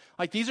sin.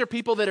 Like these are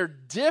people that are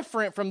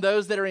different from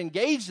those that are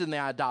engaged in the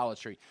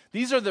idolatry.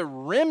 These are the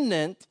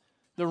remnant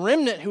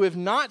who have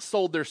not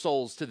sold their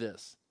souls to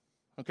this.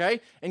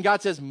 Okay? And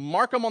God says,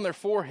 mark them on their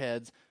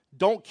foreheads.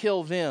 Don't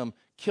kill them,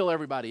 kill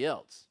everybody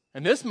else.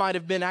 And this might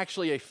have been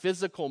actually a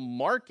physical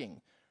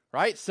marking,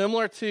 right?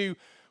 Similar to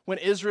when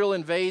Israel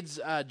invades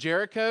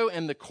Jericho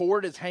and the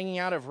cord is hanging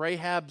out of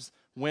Rahab's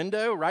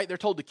window, right? They're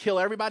told to kill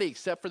everybody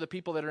except for the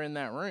people that are in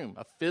that room.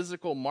 A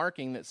physical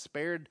marking that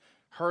spared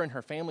her and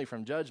her family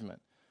from judgment.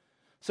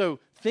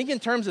 So think in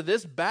terms of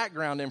this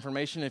background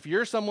information. If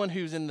you're someone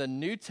who's in the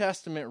New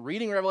Testament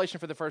reading Revelation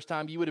for the first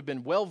time, you would have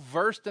been well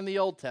versed in the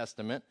Old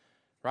Testament,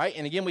 right?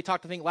 And again, we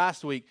talked, I think,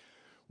 last week,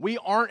 we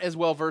aren't as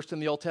well versed in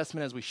the Old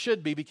Testament as we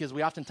should be because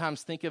we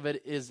oftentimes think of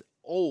it as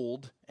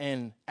old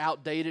and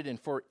outdated and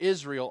for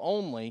Israel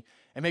only,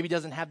 and maybe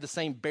doesn't have the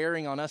same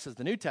bearing on us as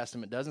the New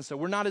Testament does, and so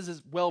we're not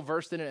as well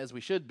versed in it as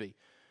we should be.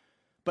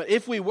 But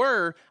if we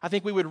were, I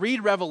think we would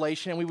read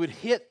Revelation and we would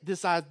hit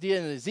this idea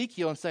in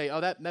Ezekiel and say,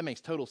 oh, that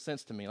makes total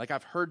sense to me. Like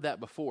I've heard that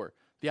before.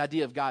 The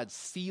idea of God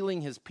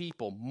sealing his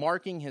people,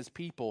 marking his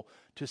people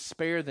to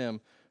spare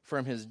them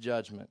from his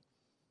judgment.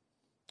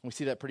 We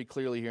see that pretty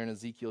clearly here in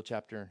Ezekiel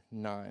chapter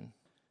 9.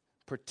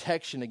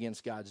 Protection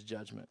against God's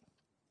judgment.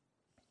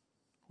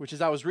 Which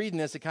as I was reading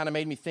this, it kind of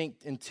made me think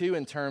in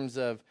terms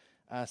of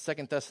 2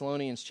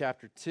 Thessalonians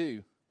chapter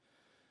 2.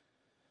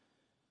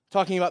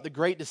 Talking about the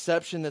great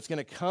deception that's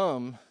going to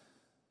come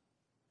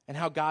and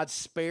how God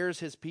spares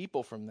his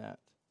people from that.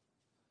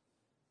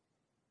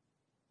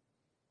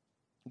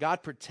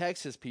 God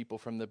protects his people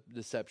from the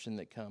deception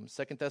that comes.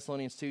 2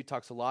 Thessalonians 2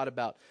 talks a lot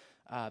about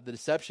the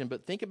deception,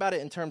 but think about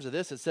it in terms of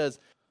this. It says,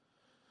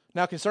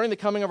 "Now concerning the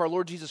coming of our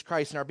Lord Jesus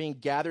Christ and our being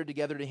gathered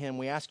together to him,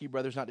 we ask you,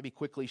 brothers, not to be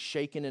quickly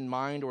shaken in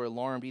mind or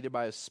alarmed either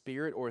by a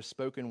spirit or a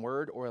spoken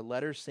word or a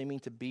letter seeming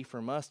to be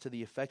from us to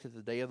the effect that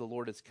the day of the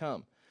Lord has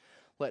come.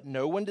 Let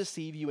no one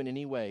deceive you in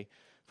any way,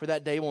 For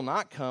that day will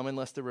not come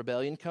unless the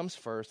rebellion comes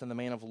first and the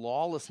man of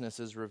lawlessness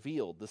is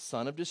revealed, the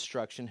son of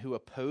destruction, who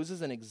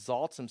opposes and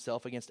exalts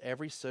himself against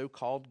every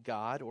so-called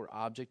God or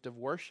object of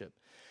worship,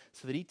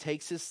 so that he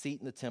takes his seat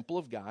in the temple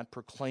of God,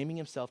 proclaiming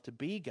himself to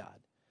be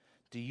God.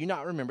 Do you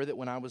not remember that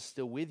when I was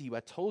still with you,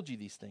 I told you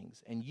these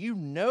things? And you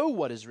know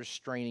what is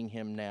restraining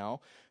him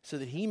now, so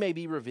that he may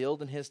be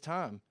revealed in his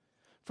time.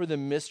 For the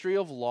mystery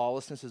of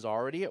lawlessness is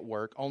already at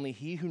work. Only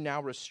he who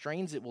now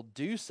restrains it will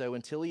do so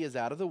until he is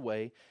out of the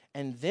way.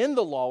 And then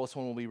the lawless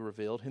one will be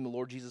revealed, whom the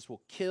Lord Jesus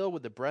will kill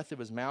with the breath of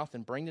his mouth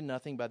and bring to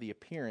nothing by the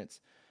appearance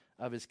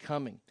of his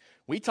coming.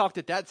 We talked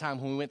at that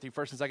time when we went through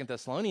 1st and 2nd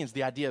Thessalonians,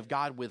 the idea of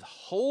God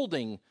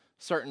withholding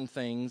certain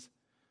things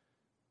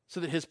so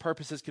that his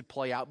purposes could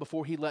play out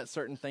before he let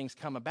certain things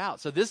come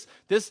about. So this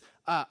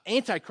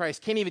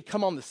Antichrist can't even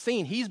come on the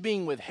scene. He's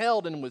being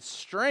withheld and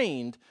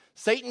restrained.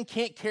 Satan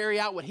can't carry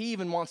out what he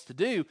even wants to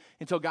do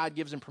until God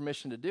gives him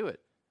permission to do it.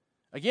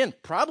 Again,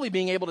 probably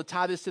being able to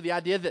tie this to the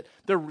idea that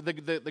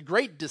the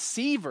great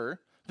deceiver,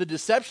 the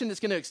deception that's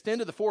going to extend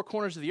to the four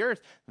corners of the earth,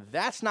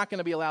 that's not going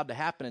to be allowed to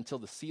happen until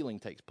the sealing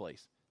takes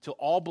place, till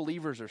all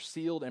believers are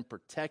sealed and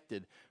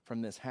protected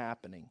from this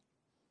happening.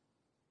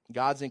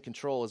 God's in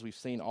control, as we've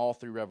seen all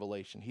through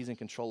Revelation. He's in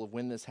control of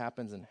when this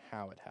happens and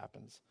how it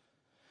happens.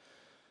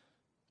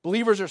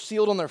 Believers are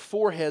sealed on their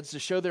foreheads to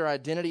show their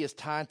identity is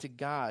tied to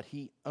God.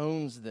 He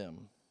owns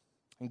them.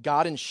 And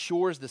God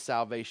ensures the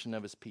salvation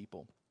of his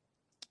people.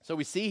 So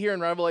we see here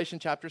in Revelation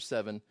chapter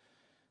 7,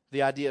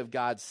 the idea of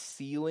God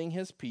sealing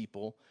his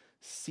people,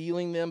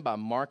 sealing them by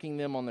marking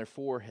them on their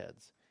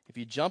foreheads. If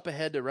you jump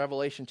ahead to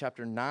Revelation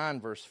chapter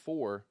 9, verse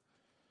 4,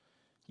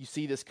 you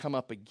see this come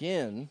up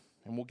again,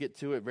 and we'll get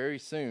to it very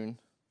soon.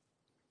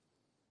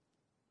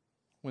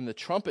 When the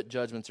trumpet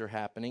judgments are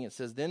happening, it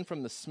says, then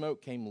from the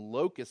smoke came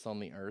locusts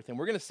on the earth. And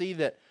we're going to see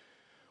that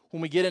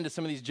when we get into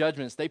some of these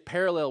judgments, they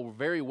parallel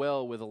very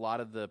well with a lot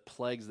of the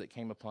plagues that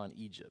came upon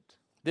Egypt.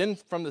 Then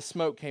from the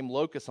smoke came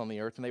locusts on the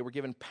earth, and they were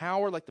given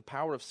power like the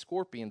power of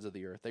scorpions of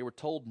the earth. They were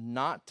told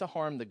not to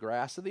harm the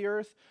grass of the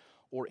earth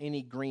or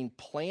any green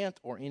plant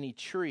or any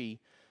tree,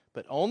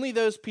 but only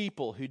those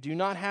people who do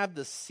not have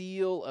the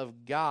seal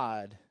of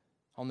God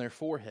on their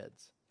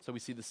foreheads. So we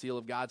see the seal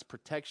of God's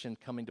protection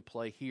coming to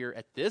play here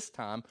at this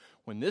time.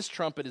 When this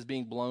trumpet is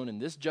being blown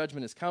and this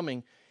judgment is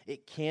coming,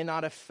 it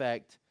cannot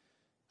affect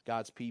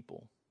God's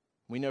people.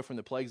 We know from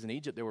the plagues in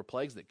Egypt, there were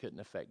plagues that couldn't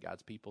affect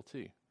God's people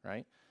too,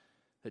 right?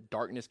 That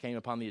darkness came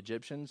upon the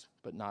Egyptians,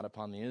 but not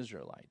upon the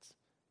Israelites.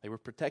 They were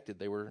protected.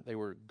 They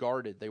were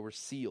guarded. They were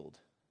sealed.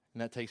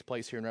 And that takes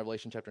place here in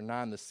Revelation chapter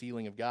 9. The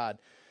sealing of God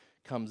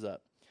comes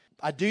up.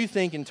 I do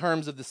think in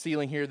terms of the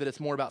sealing here that it's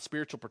more about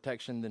spiritual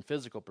protection than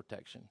physical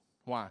protection.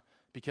 Why?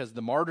 Because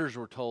the martyrs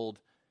were told,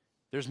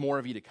 there's more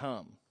of you to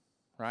come,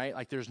 right?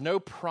 Like there's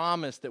no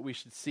promise that we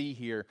should see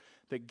here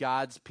that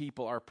God's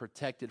people are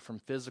protected from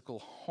physical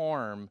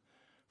harm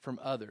from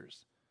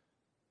others.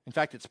 In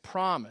fact, it's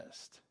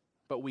promised.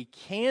 But we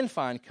can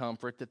find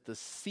comfort that the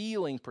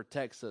sealing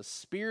protects us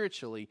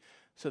spiritually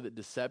so that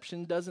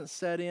deception doesn't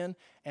set in,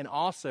 and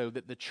also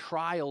that the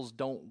trials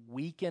don't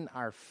weaken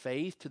our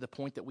faith to the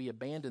point that we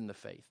abandon the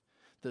faith.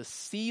 The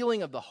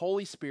sealing of the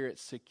Holy Spirit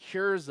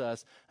secures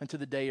us unto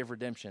the day of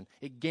redemption.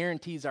 It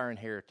guarantees our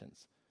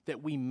inheritance,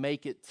 that we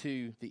make it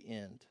to the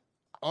end.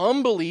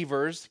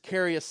 Unbelievers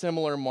carry a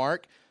similar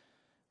mark,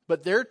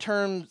 but their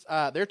term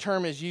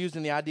is used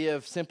in the idea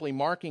of simply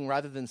marking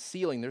rather than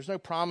sealing. There's no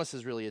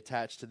promises really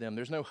attached to them.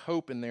 There's no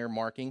hope in their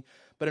marking.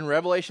 But in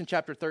Revelation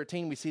chapter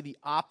 13, we see the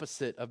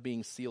opposite of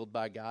being sealed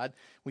by God.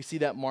 We see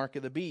that mark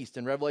of the beast.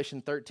 In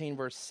Revelation 13,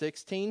 verse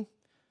 16,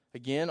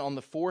 again, on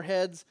the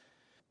foreheads,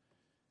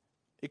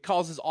 it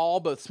causes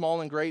all, both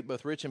small and great,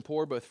 both rich and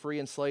poor, both free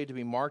and slave, to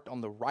be marked on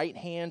the right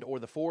hand or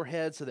the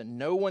forehead, so that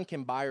no one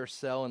can buy or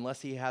sell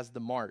unless he has the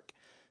mark.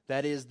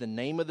 That is the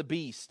name of the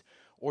beast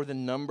or the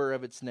number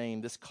of its name.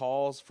 This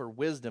calls for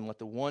wisdom. Let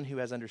the one who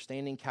has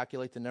understanding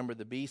calculate the number of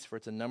the beast, for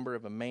it's a number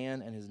of a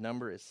man, and his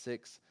number is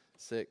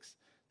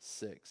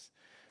 666.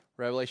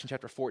 Revelation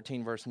chapter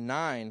 14, verse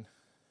 9.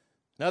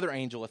 Another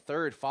angel, a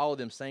third, followed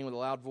them, saying with a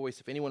loud voice,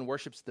 if anyone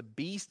worships the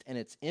beast and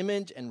its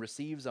image and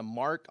receives a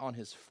mark on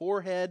his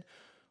forehead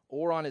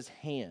or on his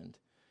hand,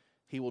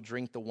 he will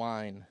drink the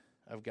wine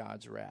of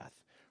God's wrath.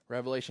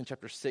 Revelation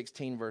chapter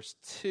 16, verse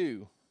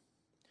 2.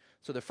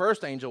 So the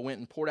first angel went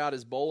and poured out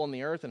his bowl on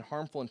the earth, and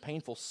harmful and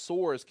painful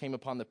sores came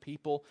upon the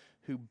people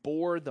who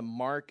bore the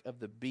mark of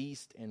the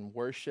beast and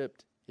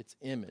worshipped its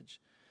image.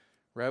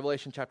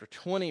 Revelation chapter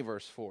 20,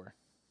 verse 4.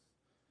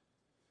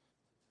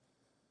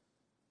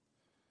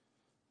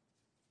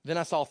 Then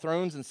I saw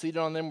thrones, and seated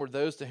on them were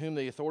those to whom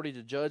the authority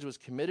to judge was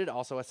committed.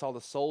 Also I saw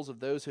the souls of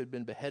those who had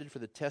been beheaded for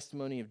the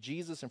testimony of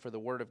Jesus and for the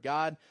word of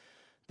God.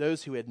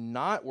 Those who had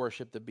not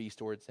worshipped the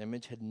beast or its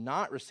image, had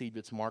not received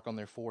its mark on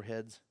their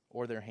foreheads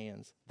or their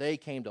hands. They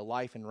came to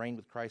life and reigned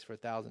with Christ for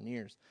 1,000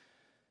 years.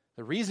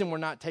 The reason we're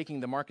not taking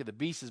the mark of the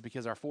beast is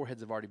because our foreheads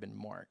have already been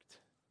marked.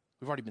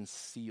 We've already been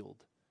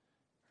sealed,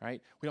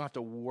 right? We don't have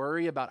to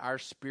worry about our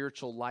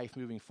spiritual life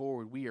moving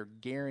forward. We are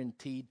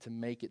guaranteed to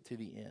make it to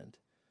the end.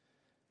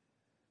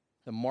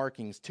 the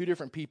markings, two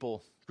different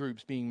people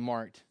groups being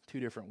marked two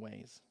different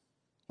ways.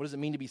 What does it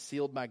mean to be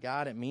sealed by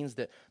God? It means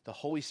that the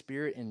Holy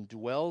Spirit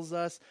indwells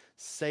us,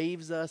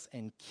 saves us,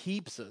 and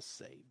keeps us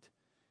saved.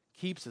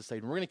 Keeps us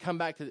saved. And we're going to come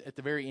back at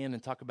the very end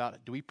and talk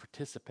about, do we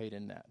participate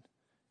in that?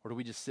 Or do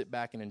we just sit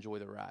back and enjoy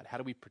the ride? How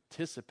do we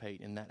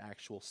participate in that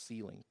actual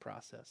sealing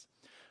process?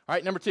 All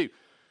right, number 2.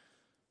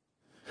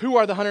 Who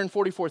are the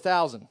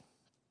 144,000?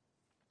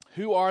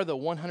 Who are the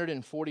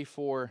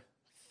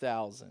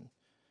 144,000?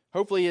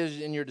 Hopefully, as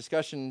in your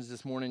discussions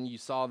this morning, you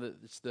saw that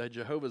it's the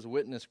Jehovah's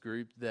Witness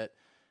group that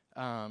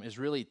is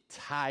really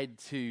tied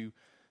to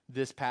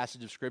this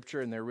passage of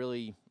Scripture, and they're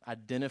really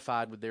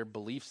identified with their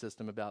belief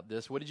system about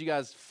this. What did you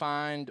guys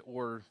find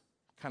or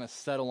kind of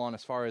settle on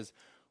as far as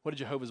what did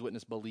Jehovah's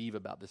Witness believe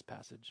about this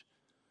passage?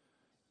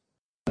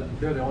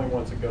 They're the only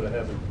ones that go to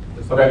heaven.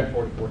 It's Okay.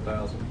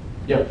 44,000.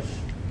 Yep.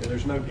 And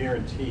there's no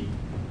guarantee.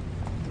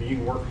 I mean, you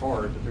can work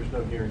hard, but there's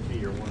no guarantee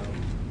you're one of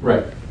them.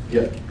 Right.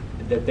 Yeah.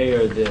 That they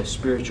are the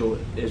spiritual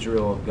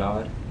Israel of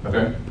God.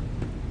 Okay.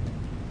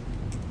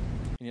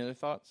 Any other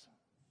thoughts?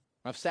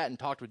 I've sat and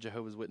talked with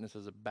Jehovah's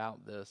Witnesses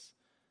about this.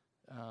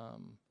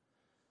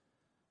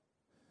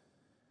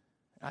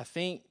 I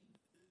think,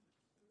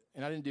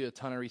 and I didn't do a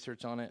ton of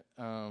research on it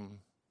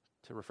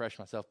to refresh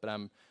myself, but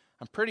I'm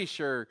pretty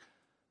sure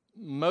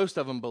most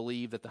of them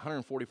believe that the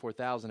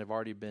 144,000 have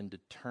already been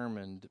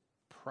determined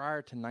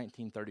prior to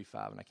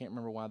 1935, and I can't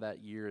remember why that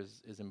year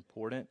is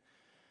important.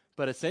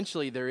 But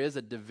essentially, there is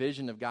a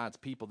division of God's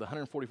people. The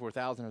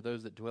 144,000 are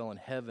those that dwell in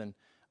heaven.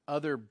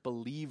 Other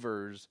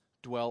believers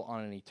dwell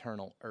on an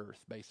eternal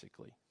earth,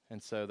 basically.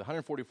 And so the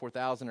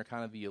 144,000 are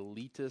kind of the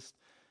elitist.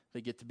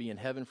 They get to be in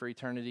heaven for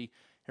eternity.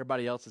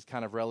 Everybody else is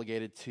kind of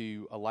relegated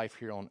to a life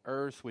here on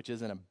earth, which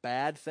isn't a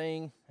bad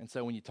thing. And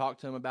so when you talk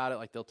to them about it,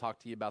 like they'll talk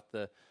to you about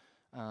the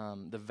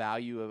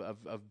value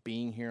of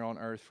being here on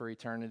earth for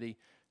eternity.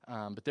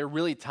 But they're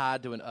really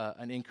tied to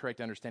an incorrect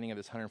understanding of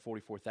this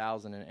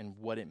 144,000 and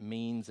what it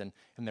means, and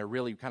they're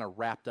really kind of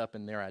wrapped up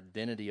in their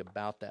identity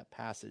about that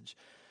passage.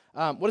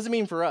 What does it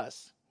mean for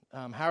us?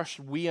 How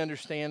should we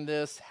understand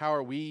this? How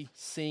are we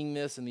seeing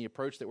this in the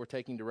approach that we're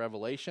taking to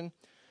Revelation?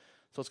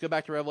 So let's go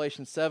back to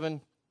Revelation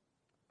 7.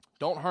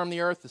 Don't harm the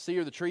earth, the sea,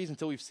 or the trees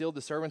until we've sealed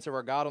the servants of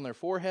our God on their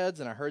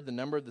foreheads. And I heard the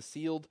number of the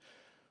sealed,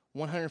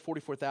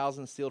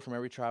 144,000 sealed from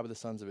every tribe of the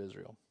sons of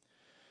Israel.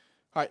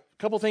 All right, a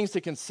couple things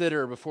to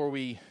consider before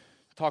we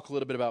talk a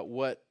little bit about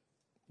what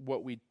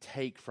we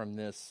take from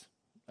this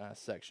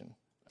section.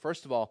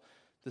 First of all,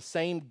 the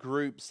same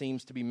group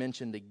seems to be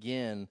mentioned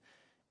again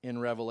in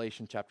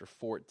Revelation chapter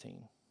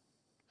 14.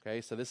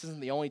 Okay, so this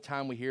isn't the only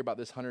time we hear about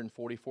this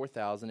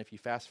 144,000. If you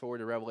fast forward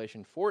to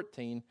Revelation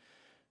 14,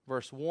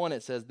 verse 1,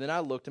 it says, "Then I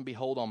looked, and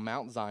behold, on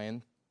Mount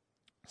Zion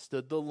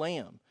stood the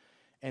Lamb,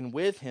 and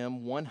with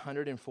him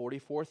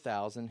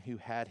 144,000 who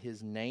had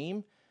his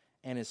name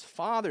and his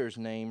father's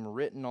name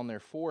written on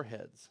their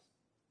foreheads."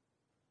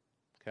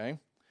 Okay.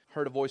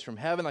 Heard a voice from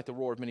heaven like the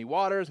roar of many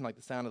waters and like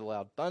the sound of the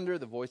loud thunder.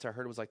 The voice I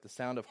heard was like the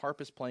sound of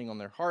harpists playing on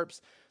their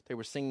harps. They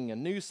were singing a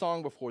new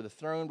song before the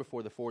throne,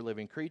 before the four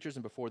living creatures,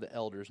 and before the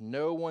elders.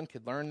 No one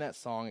could learn that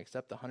song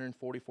except the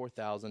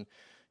 144,000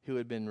 who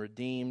had been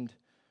redeemed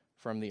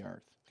from the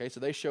earth. Okay, so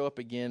they show up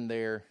again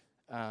there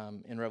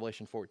in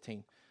Revelation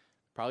 14.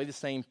 Probably the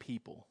same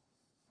people.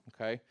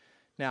 Okay.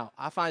 Now,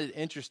 I find it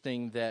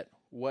interesting that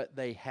what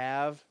they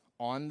have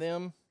on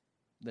them,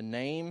 the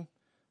name,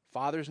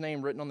 Father's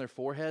name written on their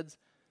foreheads,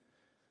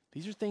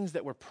 these are things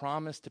that were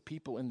promised to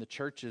people in the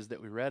churches that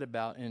we read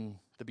about in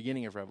the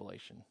beginning of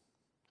Revelation.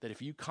 That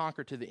if you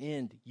conquer to the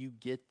end, you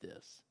get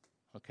this.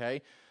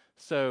 Okay?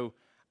 So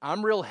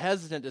I'm real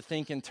hesitant to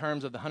think in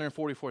terms of the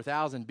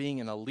 144,000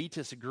 being an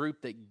elitist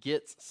group that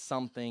gets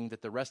something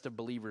that the rest of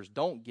believers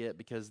don't get,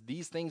 because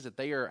these things that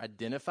they are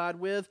identified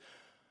with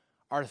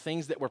are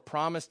things that were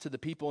promised to the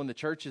people in the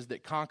churches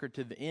that conquered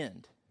to the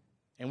end.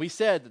 And we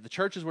said that the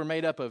churches were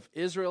made up of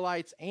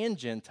Israelites and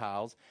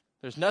Gentiles.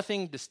 There's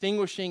nothing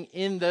distinguishing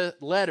in the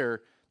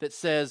letter that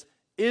says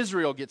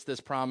Israel gets this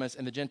promise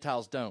and the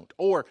Gentiles don't,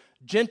 or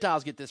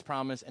Gentiles get this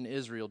promise and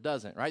Israel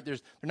doesn't, right? They're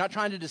not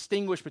trying to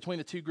distinguish between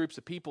the two groups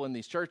of people in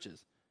these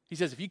churches. He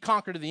says, if you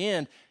conquer to the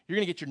end, you're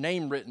going to get your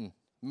name written.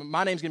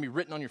 My name's going to be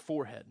written on your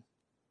forehead.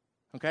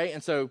 Okay,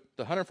 and so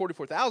the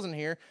 144,000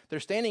 here, they're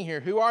standing here.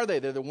 Who are they?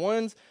 They're the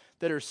ones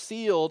that are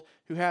sealed,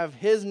 who have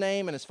his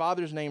name and his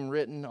father's name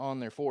written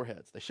on their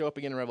foreheads. They show up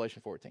again in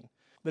Revelation 14.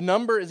 The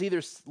number is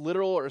either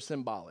literal or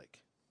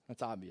symbolic.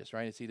 That's obvious,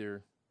 right? It's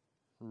either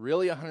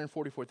really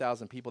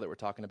 144,000 people that we're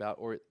talking about,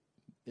 or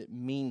it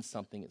means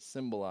something. It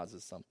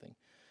symbolizes something.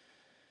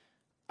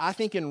 I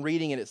think in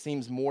reading it, it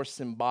seems more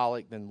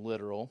symbolic than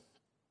literal.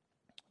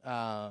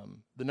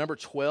 The number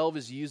 12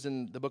 is used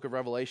in the book of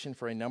Revelation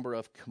for a number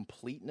of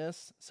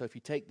completeness. So if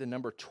you take the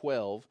number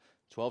 12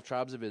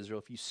 tribes of Israel,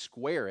 if you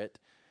square it,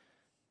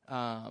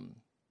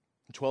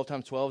 12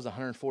 times 12 is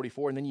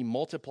 144, and then you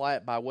multiply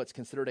it by what's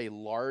considered a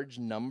large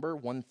number,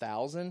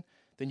 1,000,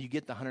 then you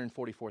get the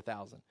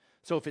 144,000.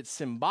 So if it's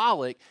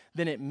symbolic,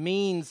 then it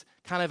means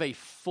kind of a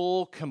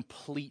full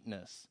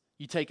completeness.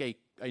 You take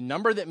a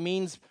number that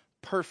means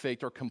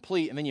perfect or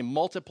complete, and then you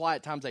multiply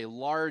it times a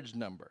large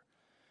number.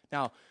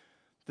 Now,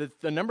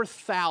 the number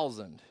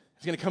 1,000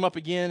 is going to come up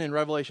again in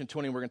Revelation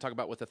 20. We're going to talk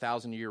about what the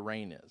 1,000-year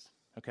reign is,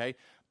 okay?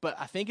 But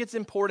I think it's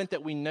important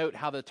that we note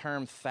how the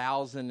term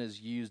 1,000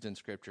 is used in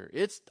Scripture.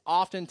 It's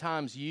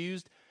oftentimes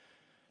used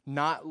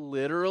not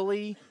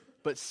literally,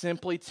 but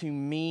simply to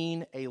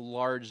mean a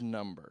large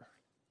number,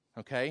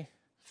 okay?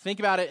 Think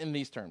about it in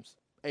these terms.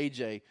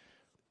 AJ,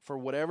 for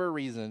whatever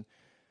reason,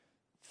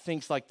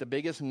 thinks like the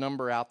biggest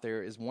number out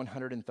there is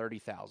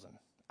 130,000.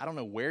 I don't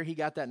know where he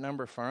got that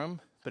number from,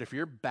 but if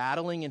you're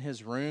battling in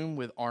his room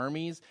with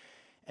armies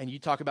and you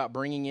talk about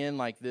bringing in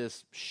like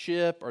this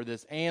ship or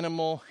this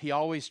animal, he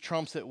always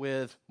trumps it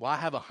with, well, I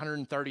have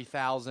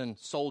 130,000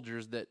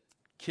 soldiers that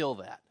kill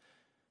that.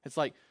 It's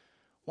like,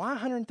 why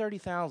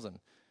 130,000?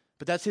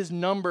 But that's his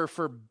number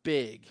for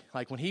big.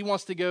 Like when he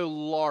wants to go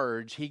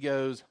large, he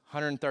goes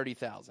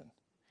 130,000.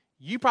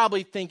 You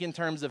probably think in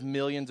terms of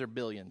millions or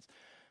billions.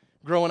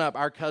 Growing up,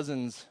 our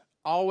cousins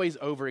always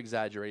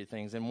over-exaggerated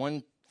things. And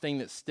one thing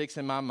that sticks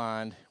in my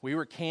mind, we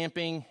were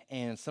camping,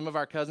 and some of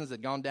our cousins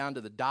had gone down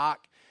to the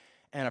dock,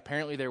 and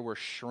apparently there were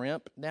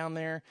shrimp down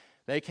there.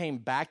 They came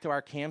back to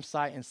our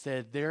campsite and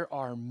said, there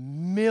are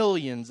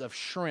millions of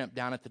shrimp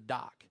down at the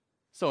dock.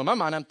 So in my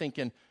mind, I'm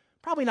thinking,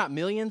 probably not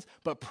millions,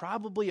 but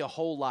probably a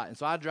whole lot. And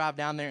so I drive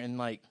down there, and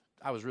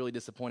I was really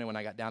disappointed when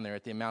I got down there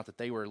at the amount that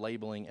they were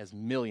labeling as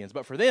millions.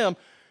 But for them,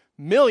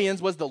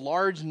 millions was the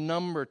large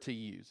number to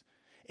use.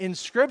 In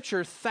Scripture,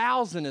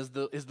 1,000 is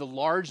the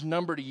large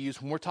number to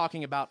use when we're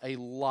talking about a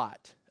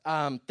lot.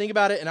 Think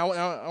about it, and I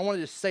want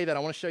to just say that. I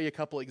want to show you a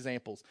couple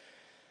examples.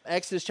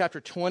 Exodus chapter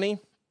 20,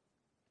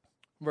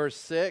 verse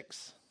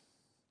 6.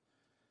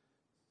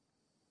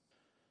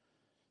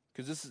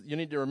 Because you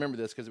need to remember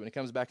this, because when it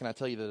comes back and I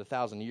tell you that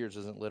 1,000 years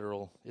isn't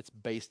literal, it's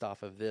based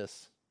off of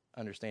this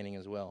understanding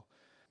as well.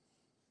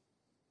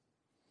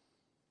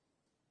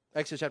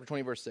 Exodus chapter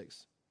 20, verse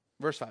 6.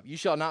 Verse 5, you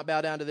shall not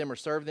bow down to them or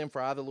serve them,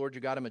 for I, the Lord your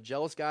God, am a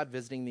jealous God,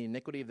 visiting the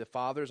iniquity of the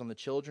fathers on the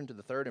children to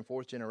the third and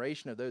fourth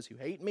generation of those who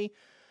hate me,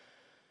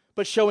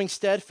 but showing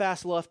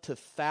steadfast love to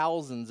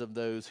thousands of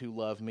those who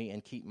love me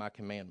and keep my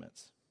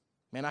commandments.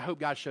 Man, I hope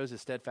God shows his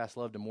steadfast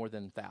love to more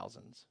than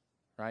thousands,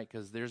 right?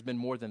 Because there's been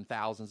more than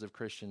thousands of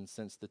Christians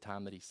since the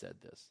time that he said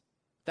this.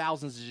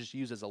 Thousands is just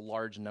used as a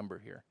large number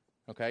here,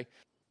 okay?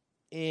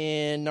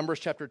 In Numbers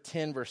chapter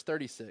 10, verse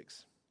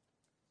 36.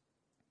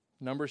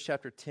 Numbers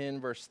chapter 10,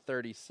 verse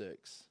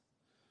 36.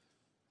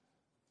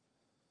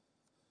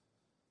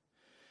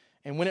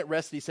 And when it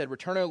rested, he said,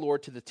 return, O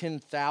Lord, to the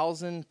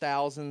 10,000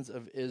 thousands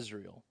of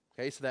Israel.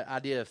 Okay, so that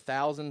idea of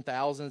thousands,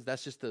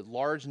 that's just the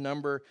large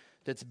number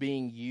that's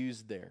being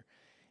used there.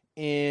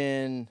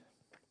 In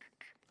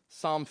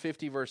Psalm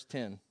 50, verse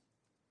 10.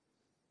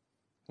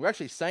 We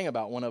actually sang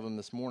about one of them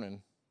this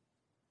morning.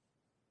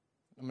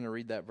 I'm going to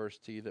read that verse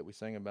to you that we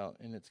sang about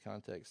in its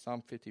context.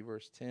 Psalm 50,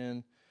 verse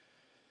 10.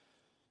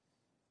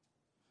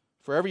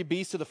 For every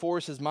beast of the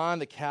forest is mine,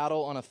 the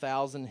cattle on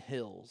 1,000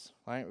 hills.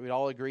 Right? We'd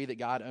all agree that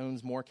God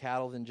owns more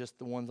cattle than just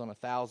the ones on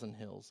 1,000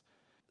 hills.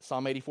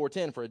 Psalm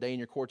 84:10, for a day in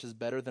your courts is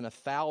better than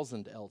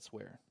 1,000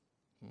 elsewhere.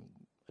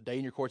 A day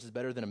in your courts is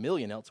better than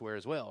 1,000,000 elsewhere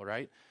as well,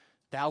 right?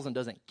 1,000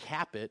 doesn't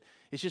cap it.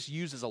 It's just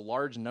used as a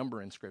large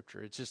number in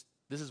Scripture. It's just,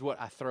 this is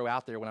what I throw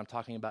out there when I'm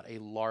talking about a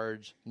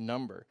large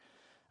number.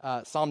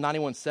 Psalm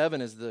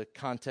 91:7 is the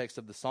context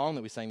of the song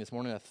that we sang this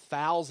morning.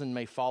 1,000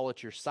 may fall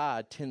at your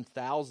side,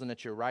 10,000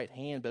 at your right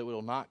hand, but it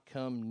will not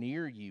come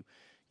near you.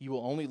 You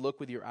will only look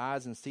with your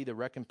eyes and see the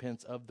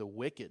recompense of the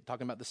wicked.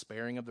 Talking about the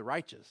sparing of the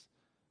righteous.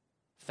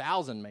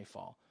 1,000 may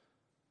fall.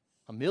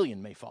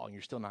 1,000,000 may fall, and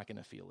you're still not going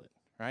to feel it,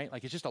 right?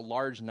 Like it's just a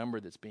large number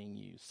that's being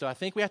used. So I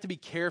think we have to be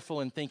careful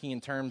in thinking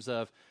in terms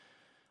of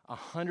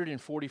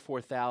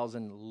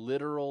 144,000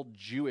 literal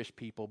Jewish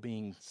people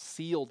being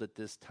sealed at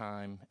this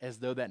time as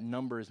though that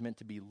number is meant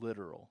to be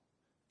literal.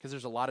 Because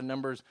there's a lot of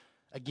numbers,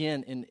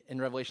 again, in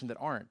Revelation that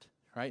aren't,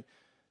 right?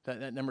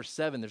 That number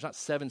 7, there's not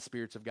 7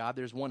 spirits of God,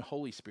 there's one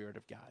Holy Spirit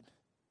of God,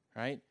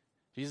 right?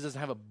 Jesus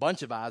doesn't have a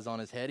bunch of eyes on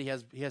his head, he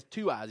has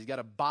 2 eyes, he's got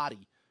a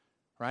body,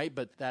 right?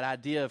 But that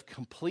idea of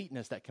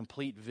completeness, that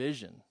complete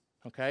vision,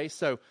 okay?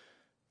 So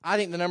I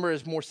think the number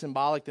is more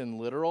symbolic than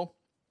literal.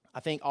 I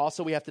think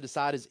also we have to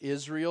decide, is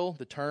Israel,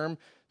 the term,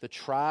 the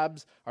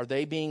tribes, are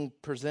they being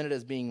presented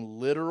as being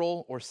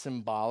literal or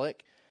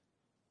symbolic?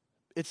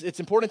 It's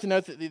important to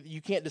note that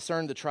you can't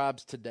discern the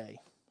tribes today.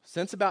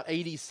 Since about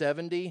AD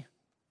 70,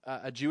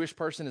 a Jewish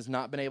person has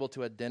not been able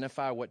to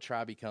identify what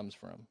tribe he comes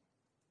from.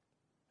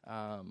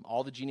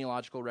 All the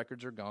genealogical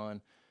records are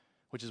gone,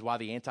 which is why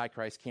the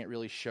Antichrist can't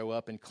really show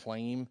up and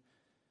claim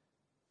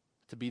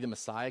to be the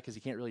Messiah, because he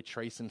can't really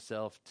trace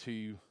himself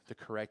to the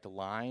correct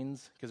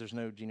lines, because there's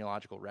no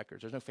genealogical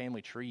records. There's no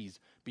family trees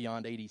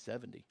beyond AD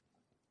 70.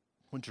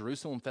 When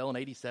Jerusalem fell in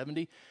AD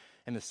 70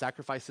 and the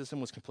sacrifice system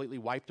was completely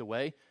wiped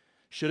away,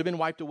 should have been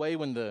wiped away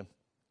when the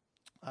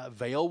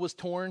veil was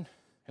torn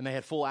and they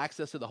had full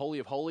access to the Holy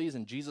of Holies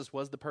and Jesus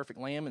was the perfect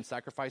lamb and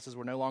sacrifices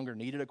were no longer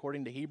needed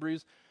according to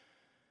Hebrews.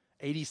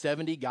 AD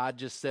 70, God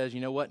just says,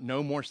 you know what,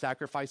 no more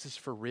sacrifices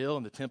for real,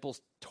 and the temple's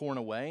torn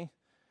away.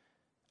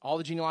 all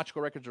the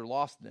genealogical records are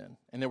lost then.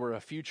 And there were a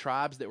few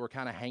tribes that were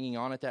kind of hanging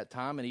on at that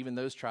time, and even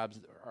those tribes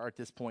are at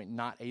this point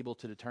not able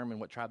to determine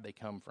what tribe they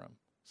come from.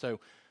 So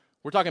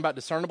we're talking about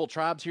discernible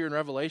tribes here in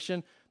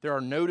Revelation. There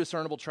are no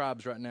discernible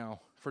tribes right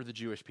now for the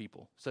Jewish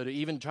people. So to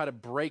even try to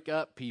break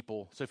up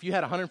people. So if you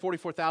had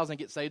 144,000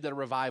 get saved at a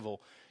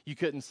revival, you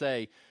couldn't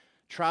say,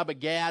 tribe of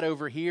Gad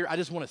over here. I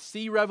just want to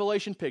see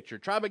Revelation picture.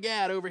 Tribe of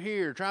Gad over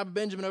here. Tribe of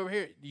Benjamin over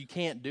here. You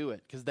can't do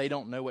it because they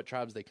don't know what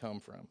tribes they come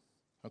from.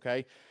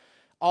 Okay?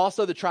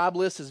 Also, the tribe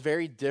list is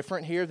very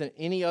different here than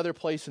any other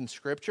place in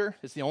Scripture.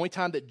 It's the only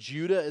time that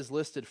Judah is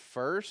listed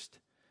first.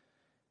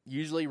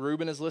 Usually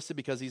Reuben is listed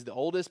because he's the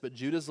oldest, but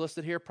Judah is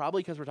listed here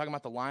probably because we're talking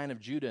about the Lion of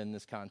Judah in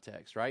this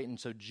context, right? And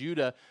so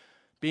Judah,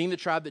 being the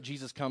tribe that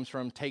Jesus comes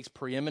from, takes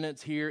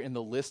preeminence here in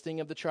the listing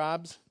of the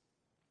tribes.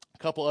 A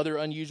couple other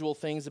unusual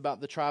things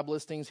about the tribe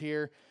listings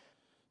here.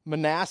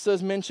 Manasseh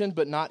is mentioned,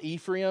 but not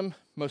Ephraim,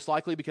 most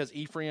likely because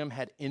Ephraim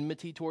had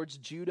enmity towards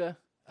Judah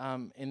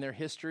in their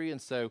history,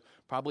 and so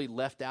probably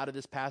left out of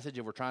this passage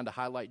if we're trying to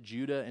highlight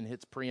Judah and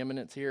its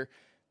preeminence here.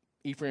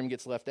 Ephraim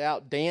gets left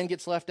out. Dan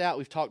gets left out.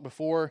 We've talked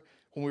before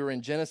when we were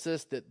in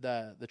Genesis that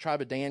the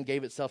tribe of Dan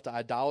gave itself to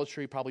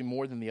idolatry probably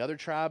more than the other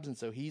tribes, and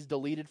so he's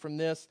deleted from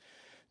this.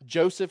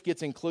 Joseph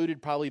gets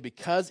included probably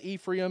because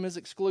Ephraim is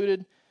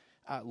excluded.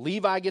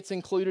 Levi gets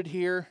included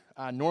here.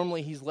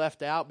 Normally he's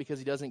left out because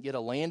he doesn't get a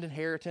land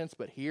inheritance,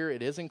 but here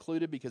it is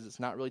included because it's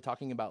not really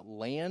talking about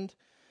land.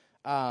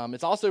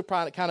 It's also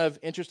kind of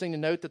interesting to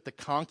note that the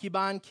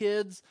concubine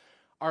kids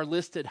are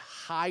listed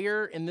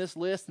higher in this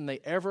list than they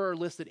ever are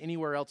listed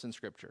anywhere else in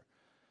Scripture,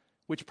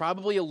 which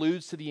probably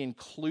alludes to the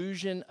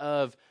inclusion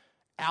of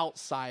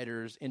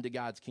outsiders into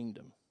God's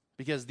kingdom.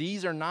 Because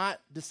these are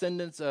not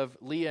descendants of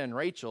Leah and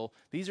Rachel.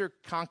 These are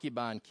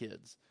concubine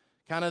kids,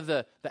 kind of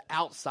the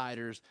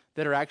outsiders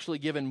that are actually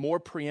given more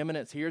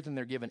preeminence here than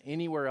they're given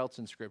anywhere else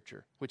in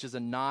Scripture, which is a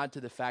nod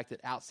to the fact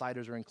that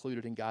outsiders are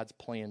included in God's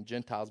plan,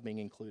 Gentiles being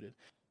included.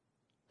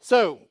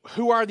 So,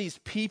 who are these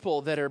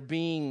people that are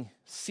being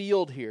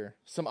sealed here?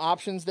 Some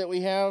options that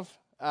we have.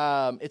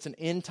 It's an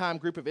end-time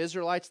group of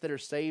Israelites that are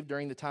saved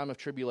during the time of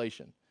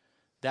tribulation.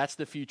 That's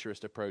the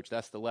futurist approach.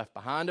 That's the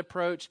left-behind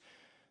approach.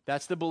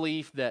 That's the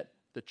belief that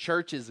the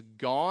church is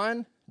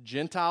gone.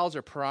 Gentiles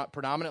are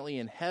predominantly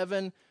in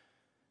heaven.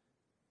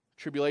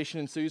 Tribulation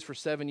ensues for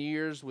 7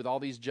 years with all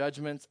these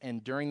judgments,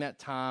 and during that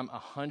time,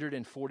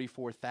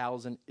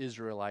 144,000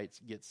 Israelites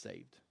get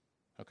saved.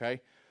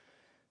 Okay?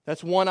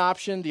 That's one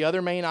option. The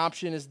other main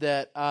option is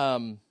that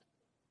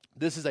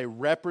this is a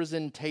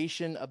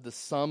representation of the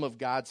sum of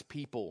God's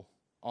people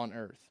on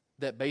earth.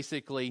 That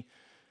basically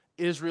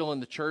Israel and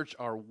the church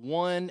are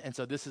one, and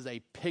so this is a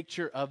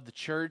picture of the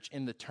church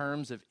in the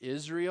terms of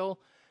Israel.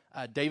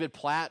 David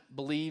Platt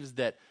believes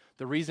that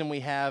the reason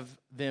we have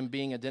them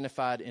being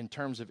identified in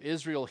terms of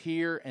Israel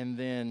here and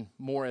then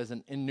more as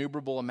an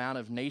innumerable amount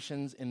of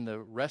nations in the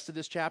rest of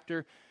this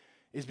chapter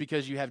is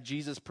because you have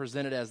Jesus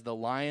presented as the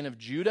Lion of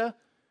Judah,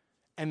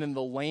 and then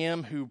the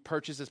Lamb who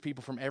purchases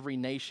people from every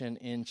nation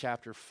in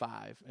chapter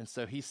 5. And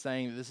so he's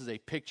saying that this is a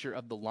picture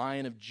of the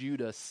Lion of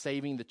Judah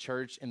saving the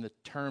church in the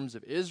terms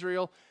of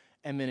Israel.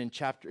 And then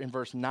in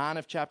verse 9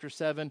 of chapter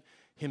 7,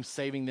 him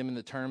saving them in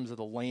the terms of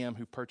the Lamb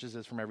who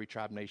purchases from every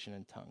tribe, nation,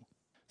 and tongue.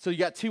 So you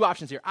got two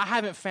options here. I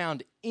haven't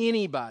found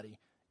anybody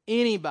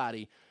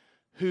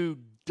who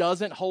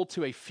doesn't hold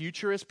to a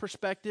futurist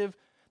perspective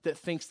that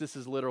thinks this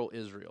is literal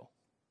Israel.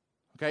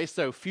 Okay,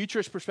 so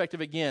futurist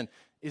perspective, again,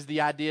 is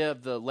the idea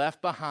of the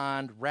left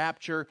behind,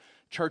 rapture,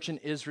 church and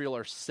Israel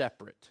are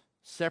separate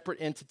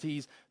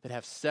entities that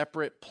have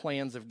separate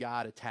plans of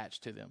God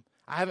attached to them.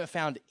 I haven't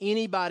found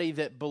anybody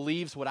that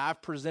believes what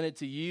I've presented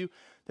to you,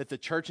 that the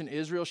church and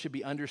Israel should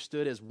be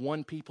understood as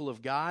one people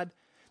of God,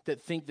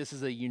 that think this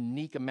is a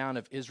unique amount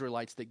of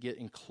Israelites that get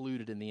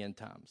included in the end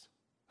times.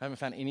 I haven't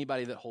found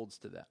anybody that holds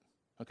to that.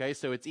 Okay,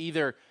 so it's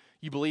either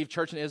you believe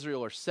church and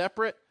Israel are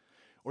separate,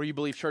 or you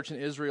believe church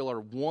and Israel are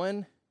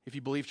one. If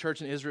you believe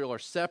church and Israel are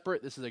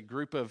separate, this is a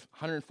group of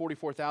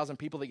 144,000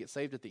 people that get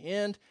saved at the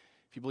end.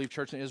 If you believe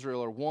church and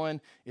Israel are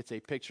one, it's a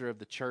picture of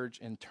the church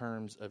in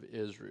terms of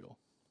Israel.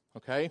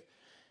 Okay?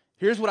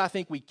 Here's what I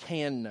think we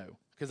can know,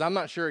 because I'm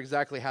not sure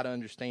exactly how to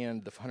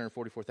understand the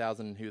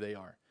 144,000 and who they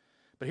are.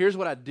 But here's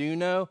what I do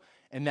know,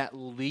 and that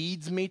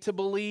leads me to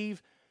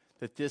believe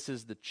that this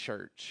is the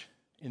church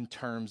in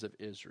terms of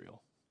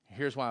Israel.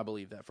 Here's why I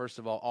believe that. First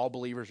of all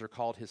believers are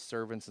called his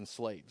servants and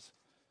slaves.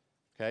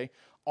 Okay?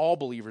 All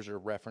believers are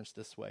referenced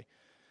this way.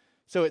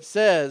 So it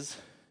says,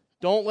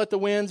 don't let the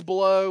winds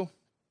blow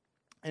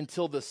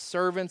until the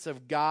servants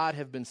of God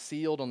have been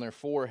sealed on their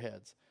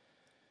foreheads.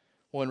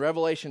 Well, in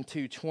Revelation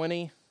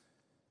 2:20,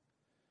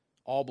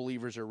 all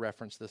believers are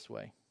referenced this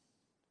way.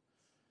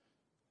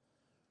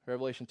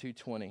 Revelation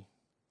 2:20.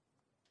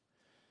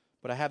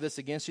 But I have this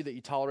against you, that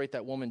you tolerate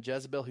that woman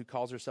Jezebel, who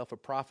calls herself a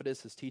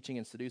prophetess, is teaching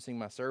and seducing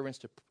my servants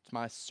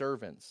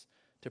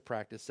to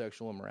practice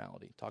sexual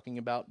immorality. Talking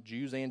about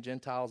Jews and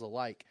Gentiles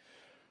alike.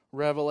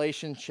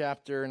 Revelation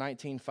chapter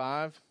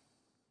 19:5.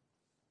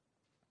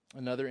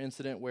 Another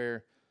incident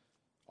where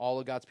All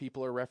of God's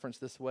people are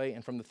referenced this way.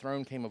 And from the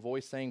throne came a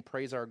voice saying,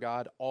 "Praise our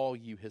God, all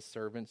you his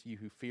servants, you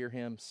who fear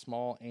him,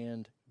 small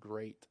and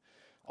great."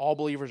 All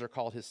believers are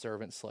called his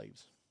servant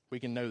slaves. We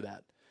can know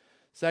that.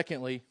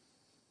 Secondly,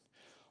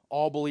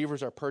 all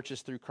believers are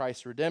purchased through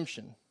Christ's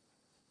redemption.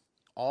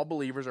 All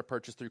believers are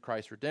purchased through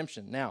Christ's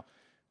redemption. Now,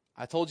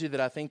 I told you that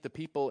I think the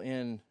people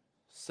in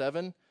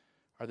 7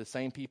 are the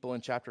same people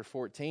in chapter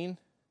 14.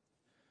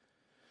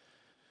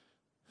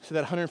 So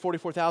that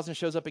 144,000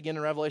 shows up again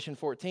in Revelation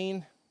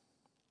 14.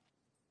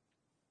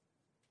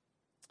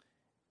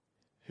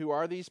 Who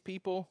are these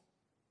people?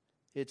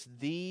 It's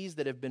these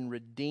that have been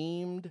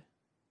redeemed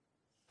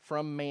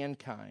from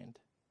mankind.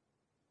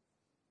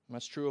 And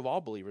that's true of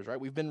all believers, right?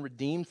 We've been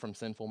redeemed from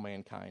sinful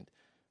mankind.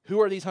 Who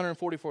are these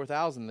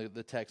 144,000,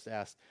 the text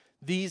asks?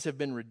 These have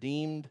been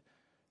redeemed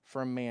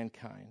from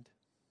mankind.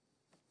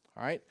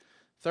 All right?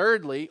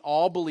 Thirdly,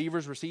 all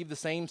believers receive the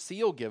same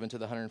seal given to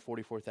the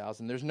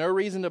 144,000. There's no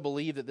reason to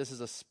believe that this is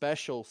a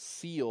special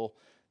seal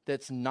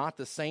that's not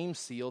the same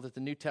seal that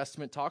the New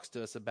Testament talks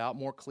to us about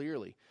more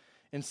clearly.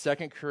 In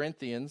 2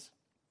 Corinthians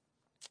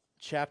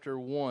chapter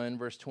 1,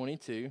 verse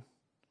 22,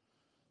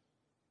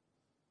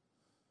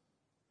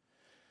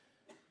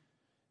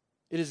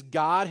 it is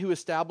God who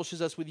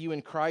establishes us with you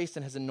in Christ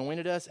and has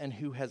anointed us, and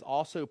who has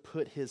also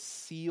put his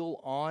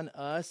seal on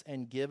us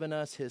and given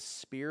us his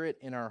Spirit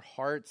in our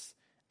hearts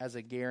as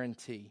a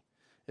guarantee.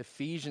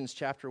 Ephesians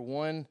chapter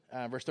 1,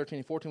 verse 13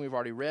 and 14 we've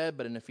already read,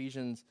 but in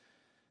Ephesians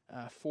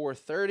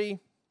 4:30,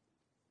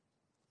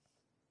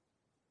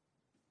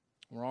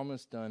 we're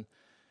almost done.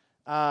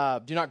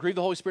 Do not grieve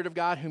the Holy Spirit of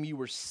God, whom you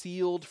were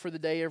sealed for the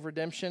day of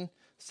redemption.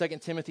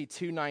 2 Timothy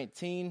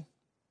 2:19.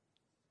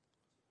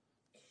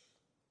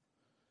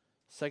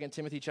 2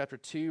 Timothy chapter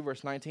 2,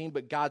 verse 19.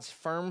 But God's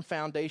firm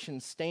foundation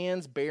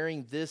stands,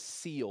 bearing this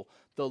seal: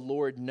 the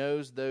Lord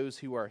knows those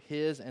who are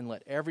his, and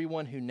let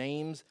everyone who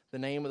names the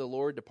name of the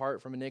Lord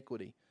depart from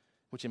iniquity.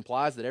 Which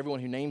implies that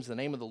everyone who names the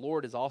name of the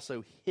Lord is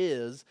also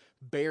his,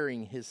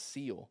 bearing his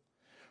seal.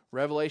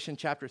 Revelation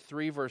chapter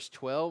 3, verse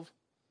 12.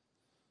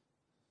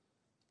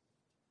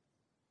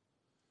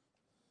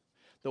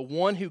 The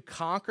one who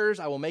conquers,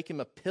 I will make him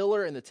a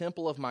pillar in the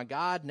temple of my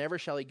God. Never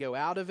shall he go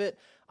out of it.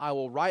 I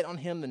will write on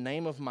him the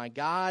name of my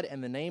God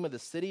and the name of the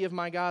city of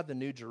my God, the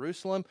New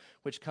Jerusalem,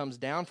 which comes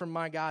down from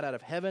my God out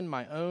of heaven,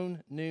 my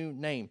own new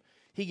name.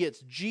 He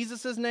gets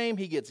Jesus' name.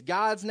 He gets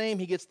God's name.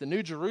 He gets the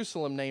New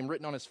Jerusalem name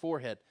written on his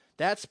forehead.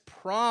 That's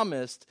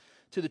promised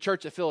to the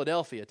church at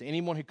Philadelphia, to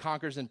anyone who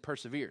conquers and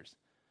perseveres.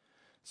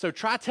 So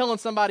try telling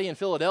somebody in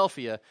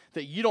Philadelphia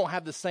that you don't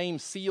have the same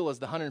seal as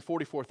the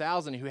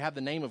 144,000 who have the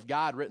name of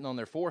God written on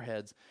their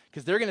foreheads,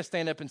 because they're going to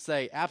stand up and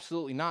say,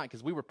 absolutely not,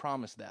 because we were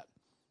promised that.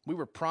 We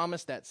were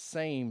promised that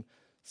same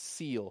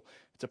seal.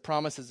 It's a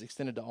promise that's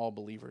extended to all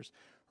believers.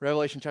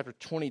 Revelation chapter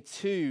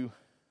 22,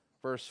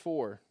 verse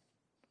 4.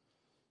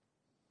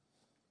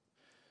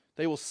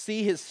 They will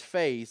see his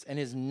face, and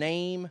his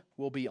name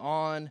will be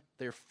on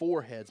their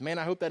foreheads. Man,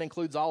 I hope that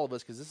includes all of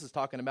us, because this is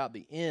talking about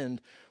the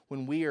end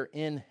when we are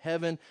in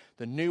heaven,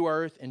 the new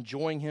earth,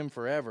 enjoying him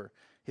forever.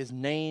 His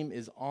name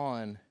is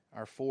on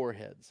our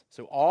foreheads.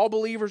 So all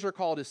believers are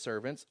called his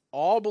servants.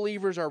 All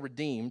believers are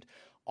redeemed.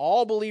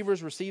 All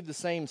believers receive the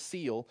same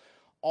seal.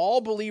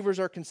 All believers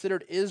are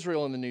considered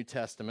Israel in the New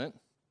Testament.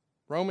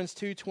 Romans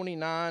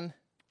 2:29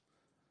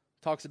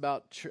 talks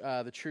about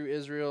the true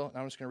Israel.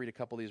 I'm just going to read a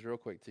couple of these real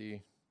quick to you,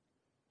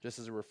 just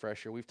as a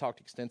refresher. We've talked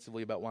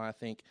extensively about why I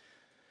think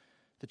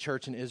the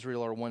church and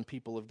Israel are one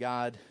people of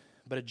God.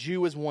 But a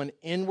Jew is one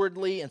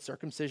inwardly, and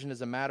circumcision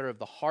is a matter of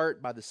the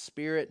heart, by the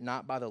Spirit,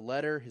 not by the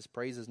letter. His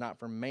praise is not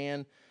from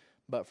man,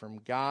 but from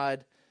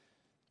God.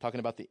 Talking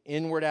about the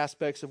inward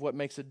aspects of what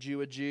makes a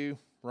Jew a Jew.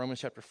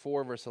 Romans chapter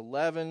 4, verse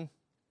 11.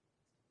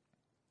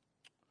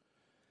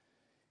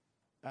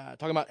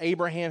 Talking about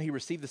Abraham, he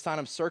received the sign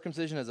of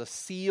circumcision as a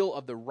seal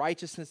of the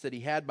righteousness that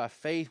he had by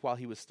faith while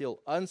he was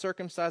still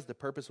uncircumcised. The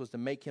purpose was to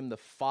make him the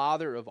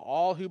father of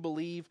all who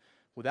believe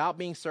without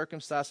being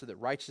circumcised, so that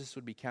righteousness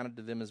would be counted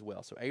to them as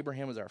well. So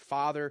Abraham is our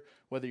father,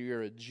 whether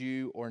you're a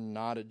Jew or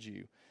not a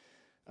Jew.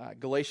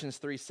 Galatians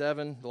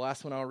 3:7, the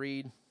last one I'll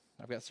read.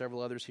 I've got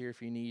several others here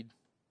if you need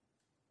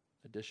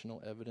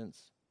additional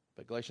evidence.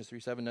 But Galatians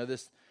 3:7,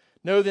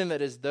 know then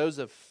that as those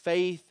of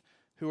faith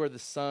who are the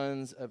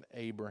sons of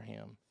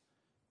Abraham.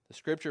 The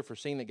scripture,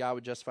 foreseeing that God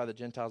would justify the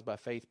Gentiles by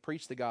faith,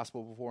 preached the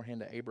gospel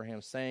beforehand to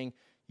Abraham, saying,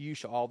 you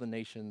shall all the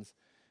nations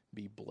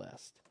be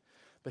blessed.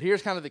 But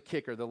here's kind of the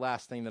kicker, the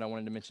last thing that I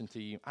wanted to mention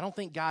to you. I don't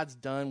think God's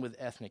done with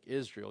ethnic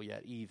Israel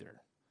yet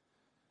either.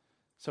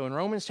 So in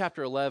Romans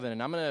chapter 11,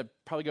 and I'm going to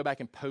probably go back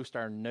and post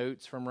our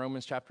notes from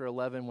Romans chapter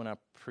 11 when I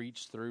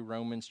preach through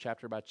Romans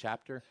chapter by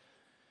chapter.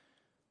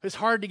 It's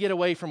hard to get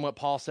away from what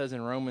Paul says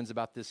in Romans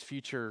about this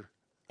future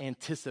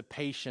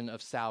anticipation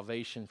of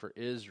salvation for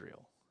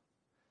Israel.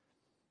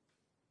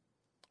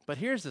 But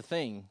here's the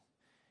thing.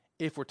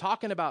 If we're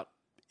talking about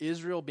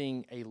Israel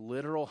being a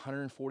literal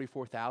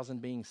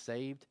 144,000 being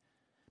saved,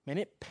 man,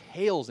 it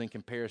pales in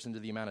comparison to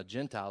the amount of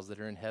Gentiles that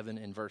are in heaven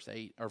in verse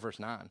 8 or verse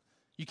 9.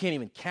 You can't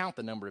even count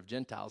the number of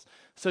Gentiles.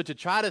 So to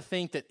try to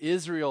think that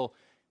Israel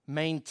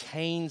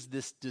maintains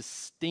this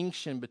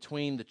distinction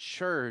between the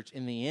church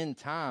in the end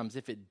times.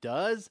 If it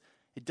does,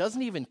 it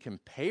doesn't even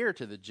compare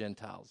to the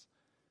Gentiles.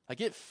 Like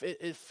it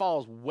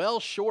falls well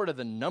short of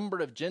the number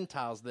of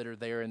Gentiles that are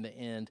there in the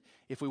end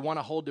if we want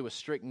to hold to a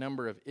strict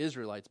number of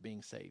Israelites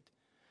being saved.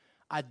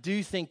 I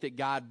do think that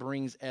God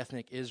brings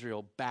ethnic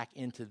Israel back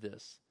into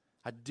this.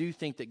 I do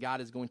think that God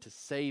is going to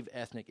save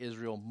ethnic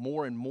Israel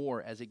more and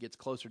more as it gets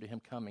closer to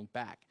him coming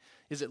back.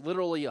 Is it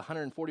literally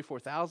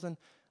 144,000?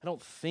 I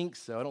don't think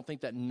so. I don't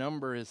think that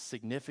number is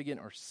significant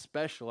or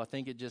special. I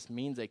think it just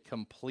means a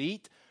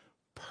complete,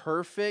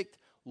 perfect,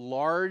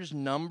 large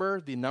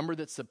number. The number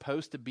that's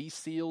supposed to be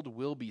sealed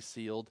will be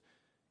sealed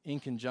in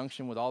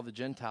conjunction with all the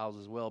Gentiles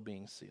as well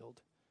being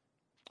sealed.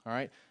 All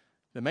right?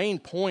 The main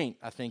point,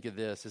 I think, of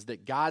this is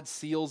that God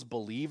seals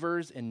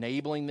believers,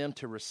 enabling them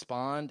to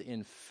respond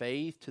in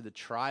faith to the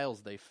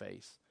trials they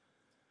face,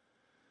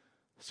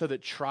 so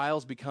that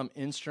trials become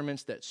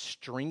instruments that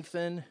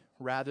strengthen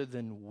rather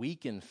than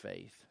weaken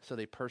faith, so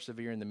they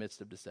persevere in the midst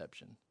of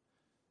deception.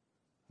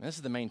 And this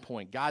is the main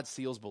point. God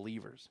seals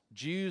believers,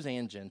 Jews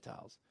and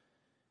Gentiles.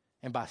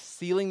 And by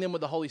sealing them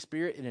with the Holy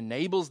Spirit, it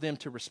enables them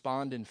to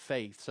respond in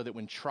faith, so that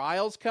when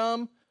trials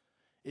come,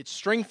 it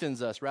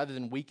strengthens us rather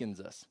than weakens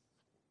us,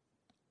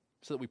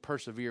 so that we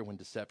persevere when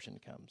deception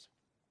comes.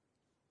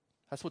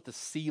 That's what the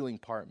sealing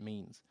part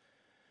means.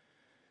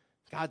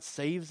 God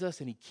saves us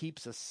and he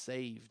keeps us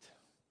saved.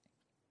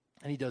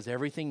 And he does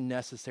everything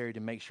necessary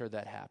to make sure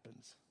that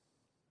happens.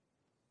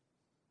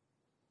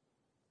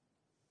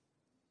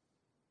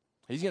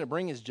 He's going to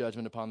bring his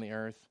judgment upon the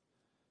earth,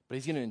 but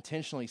he's going to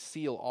intentionally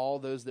seal all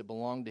those that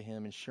belong to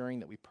him, ensuring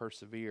that we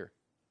persevere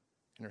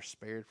and are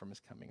spared from his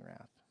coming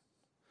wrath.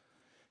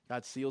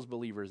 God seals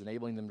believers,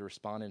 enabling them to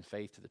respond in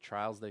faith to the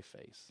trials they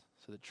face,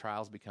 so that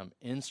trials become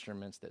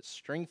instruments that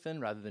strengthen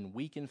rather than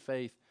weaken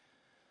faith,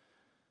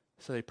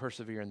 so they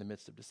persevere in the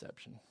midst of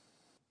deception.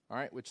 All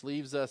right, which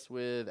leaves us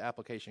with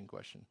application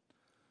question.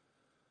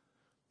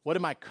 What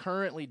am I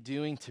currently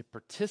doing to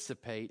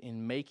participate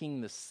in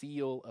making the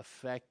seal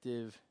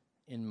effective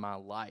in my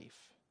life?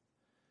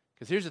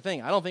 Because here's the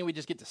thing, I don't think we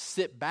just get to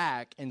sit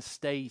back and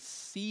stay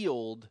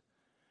sealed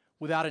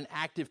without an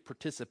active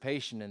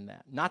participation in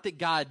that. Not that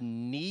God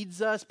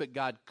needs us, but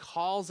God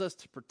calls us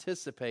to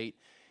participate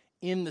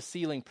in the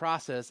sealing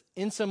process,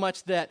 in so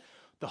much that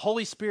the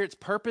Holy Spirit's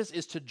purpose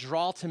is to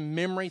draw to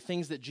memory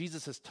things that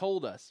Jesus has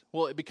told us.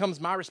 Well, it becomes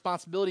my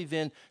responsibility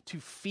then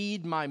to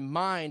feed my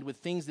mind with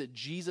things that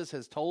Jesus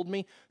has told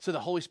me, so the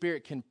Holy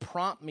Spirit can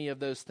prompt me of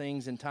those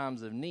things in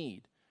times of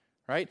need,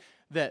 right?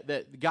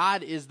 That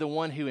God is the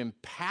one who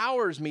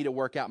empowers me to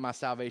work out my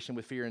salvation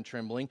with fear and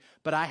trembling,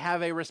 but I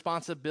have a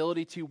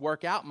responsibility to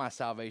work out my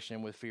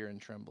salvation with fear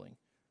and trembling,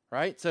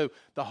 right? So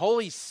the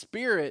Holy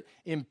Spirit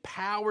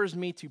empowers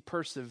me to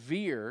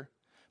persevere,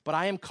 but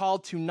I am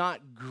called to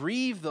not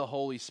grieve the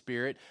Holy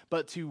Spirit,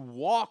 but to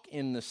walk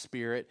in the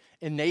Spirit,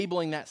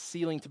 enabling that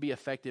sealing to be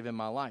effective in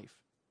my life.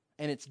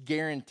 And it's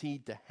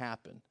guaranteed to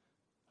happen.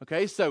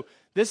 Okay, so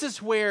this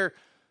is where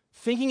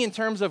thinking in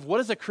terms of what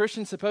is a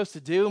Christian supposed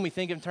to do, and we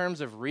think in terms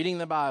of reading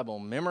the Bible,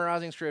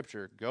 memorizing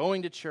Scripture,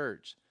 going to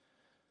church.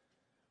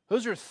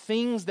 Those are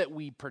things that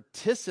we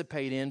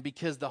participate in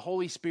because the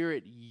Holy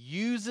Spirit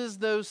uses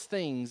those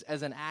things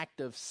as an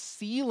act of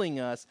sealing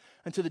us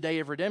until the day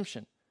of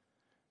redemption.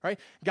 Right?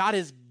 God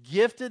has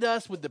gifted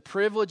us with the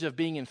privilege of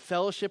being in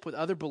fellowship with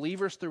other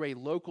believers through a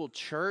local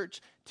church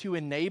to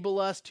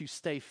enable us to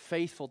stay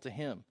faithful to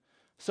him,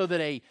 so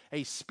that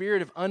a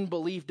spirit of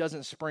unbelief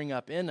doesn't spring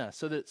up in us,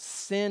 so that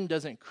sin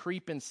doesn't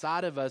creep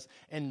inside of us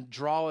and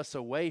draw us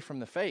away from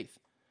the faith.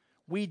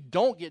 We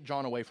don't get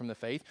drawn away from the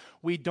faith.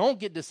 We don't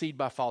get deceived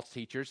by false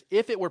teachers.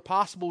 If it were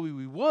possible,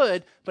 we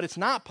would, but it's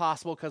not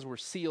possible because we're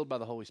sealed by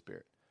the Holy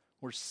Spirit.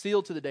 We're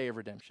sealed to the day of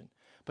redemption.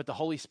 But the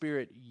Holy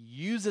Spirit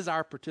uses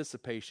our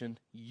participation,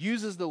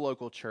 uses the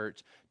local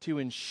church to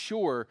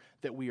ensure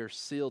that we are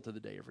sealed to the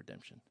day of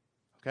redemption.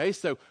 Okay,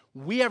 so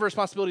we have a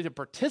responsibility to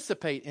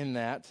participate in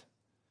that,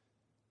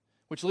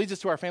 which leads us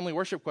to our family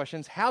worship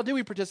questions. How do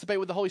we participate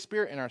with the Holy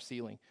Spirit in our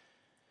sealing?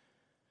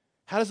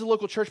 How does the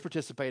local church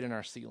participate in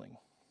our sealing?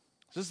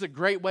 So this is a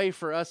great way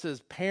for us as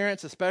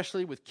parents,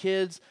 especially with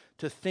kids,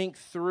 to think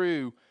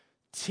through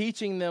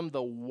teaching them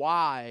the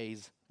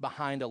whys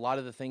behind a lot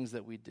of the things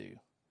that we do.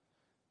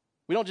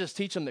 We don't just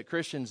teach them that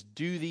Christians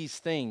do these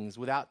things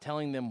without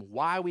telling them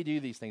why we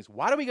do these things.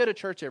 Why do we go to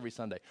church every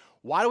Sunday?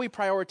 Why do we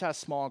prioritize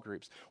small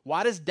groups?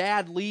 Why does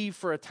dad leave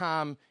for a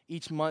time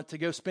each month to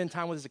go spend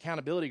time with his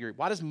accountability group?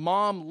 Why does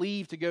mom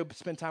leave to go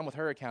spend time with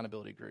her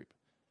accountability group?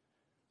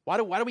 Why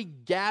do we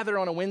gather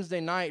on a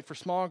Wednesday night for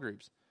small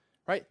groups?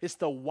 Right? It's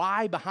the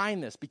why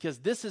behind this, because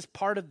this is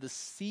part of the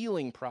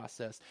sealing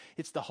process.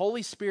 It's the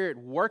Holy Spirit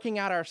working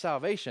out our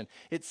salvation.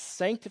 It's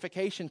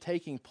sanctification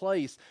taking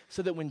place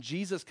so that when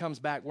Jesus comes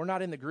back, we're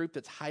not in the group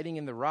that's hiding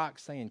in the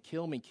rocks saying,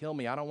 kill me,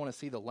 I don't want to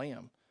see the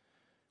Lamb.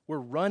 We're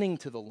running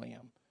to the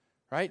Lamb,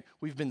 right?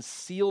 We've been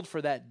sealed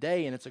for that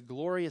day, and it's a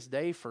glorious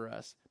day for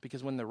us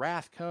because when the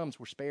wrath comes,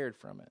 we're spared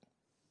from it.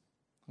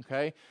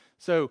 okay?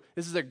 So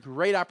this is a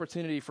great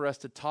opportunity for us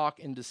to talk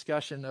in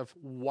discussion of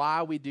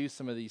why we do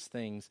some of these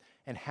things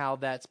and how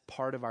that's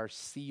part of our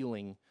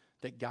sealing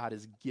that God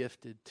has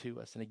gifted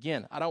to us. And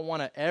again, I don't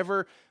want to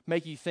ever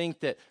make you think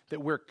that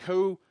we're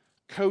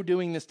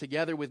co-doing this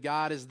together with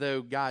God as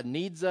though God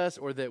needs us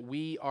or that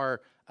we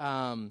are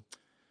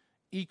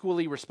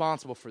equally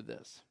responsible for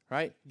this,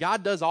 right?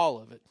 God does all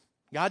of it.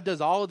 God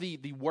does all of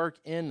the work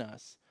in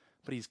us,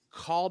 but he's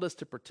called us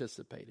to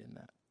participate in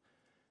that.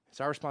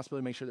 It's our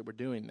responsibility to make sure that we're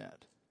doing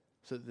that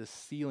so that this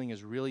sealing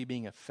is really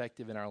being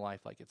effective in our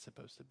life like it's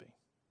supposed to be.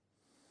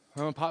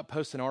 I'm going to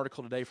post an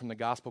article today from the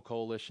Gospel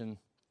Coalition.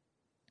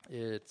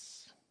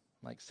 It's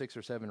like 6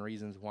 or 7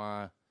 reasons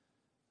why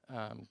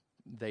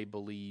they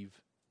believe,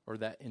 or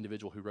that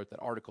individual who wrote that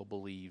article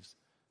believes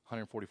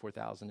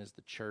 144,000 is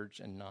the church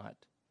and not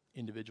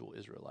individual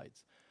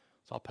Israelites.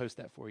 So I'll post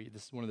that for you.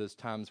 This is one of those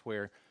times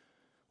where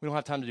we don't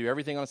have time to do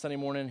everything on a Sunday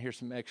morning. Here's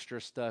some extra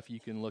stuff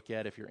you can look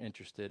at if you're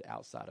interested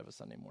outside of a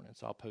Sunday morning.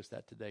 So I'll post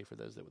that today for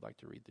those that would like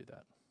to read through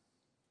that.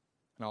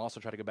 And I'll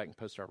also try to go back and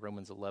post our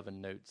Romans 11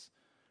 notes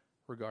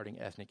regarding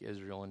ethnic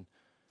Israel and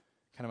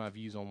kind of my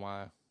views on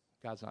why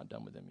God's not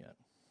done with them yet.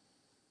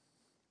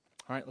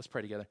 All right, let's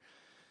pray together.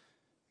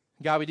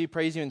 God, we do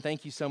praise you and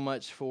thank you so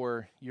much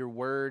for your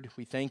word.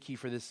 We thank you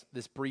for this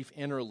brief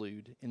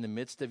interlude in the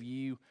midst of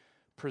you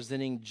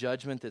presenting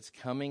judgment that's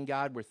coming,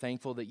 God. We're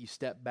thankful that you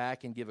step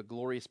back and give a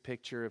glorious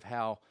picture of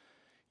how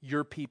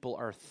your people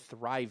are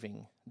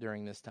thriving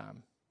during this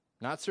time.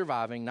 Not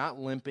surviving, not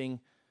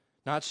limping,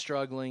 not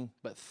struggling,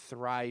 but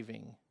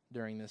thriving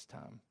during this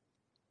time.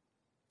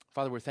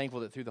 Father, we're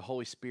thankful that through the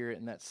Holy Spirit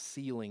and that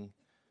sealing,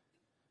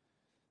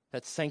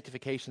 that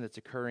sanctification that's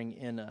occurring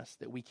in us,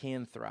 that we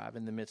can thrive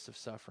in the midst of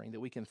suffering, that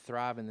we can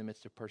thrive in the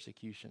midst of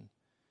persecution,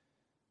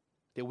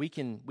 that we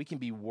can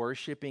be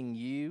worshiping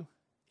you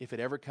if it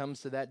ever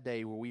comes to that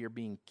day where we are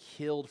being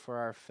killed for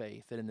our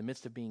faith, that in the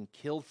midst of being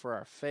killed for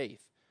our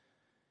faith,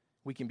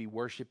 we can be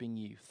worshiping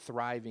you,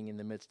 thriving in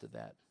the midst of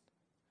that.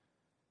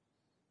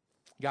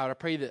 God, I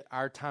pray that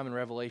our time in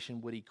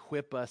Revelation would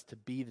equip us to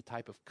be the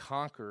type of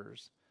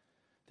conquerors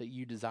that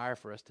you desire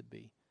for us to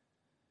be.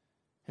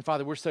 And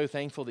Father, we're so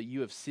thankful that you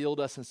have sealed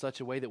us in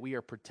such a way that we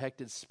are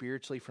protected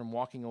spiritually from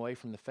walking away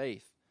from the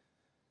faith.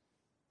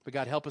 But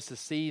God, help us to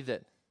see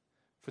that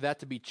for that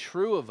to be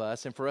true of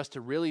us and for us to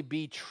really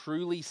be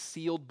truly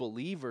sealed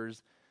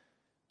believers,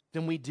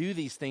 then we do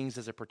these things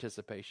as a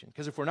participation.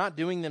 Because if we're not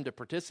doing them to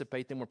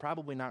participate, then we're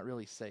probably not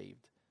really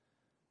saved.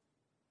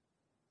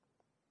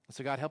 And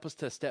so God, help us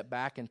to step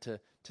back and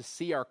to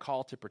see our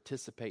call to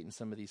participate in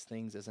some of these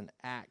things as an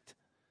act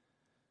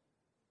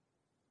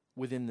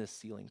within this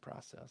sealing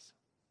process.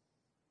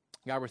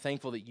 God, we're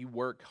thankful that you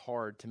work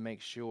hard to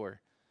make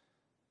sure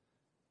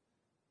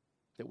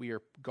that we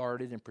are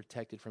guarded and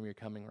protected from your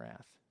coming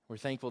wrath. We're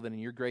thankful that in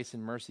your grace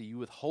and mercy, you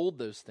withhold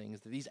those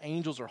things, that these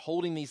angels are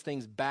holding these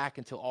things back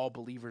until all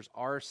believers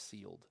are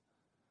sealed.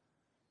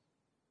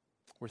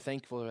 We're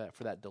thankful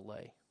for that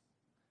delay.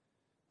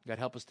 God,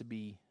 help us to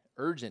be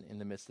urgent in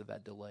the midst of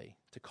that delay,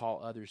 to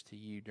call others to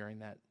you during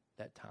that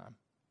time.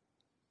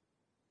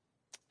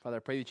 Father, I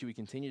pray that you would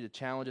continue to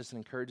challenge us and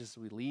encourage us as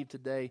we leave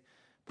today.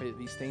 Pray that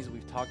these things that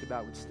we've talked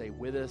about would stay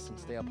with us and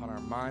stay upon our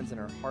minds and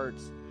our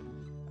hearts,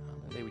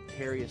 and they would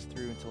carry us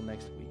through until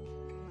next week.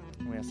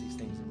 And we ask these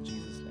things in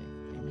Jesus' name.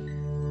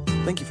 Amen.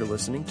 Thank you for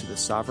listening to the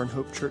Sovereign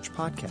Hope Church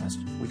podcast.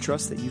 We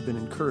trust that you've been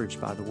encouraged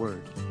by the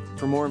word.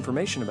 For more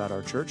information about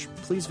our church,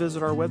 please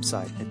visit our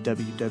website at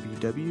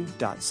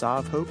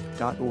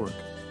www.sovhope.org.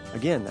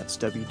 Again, that's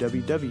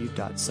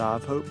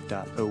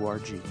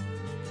www.sovhope.org.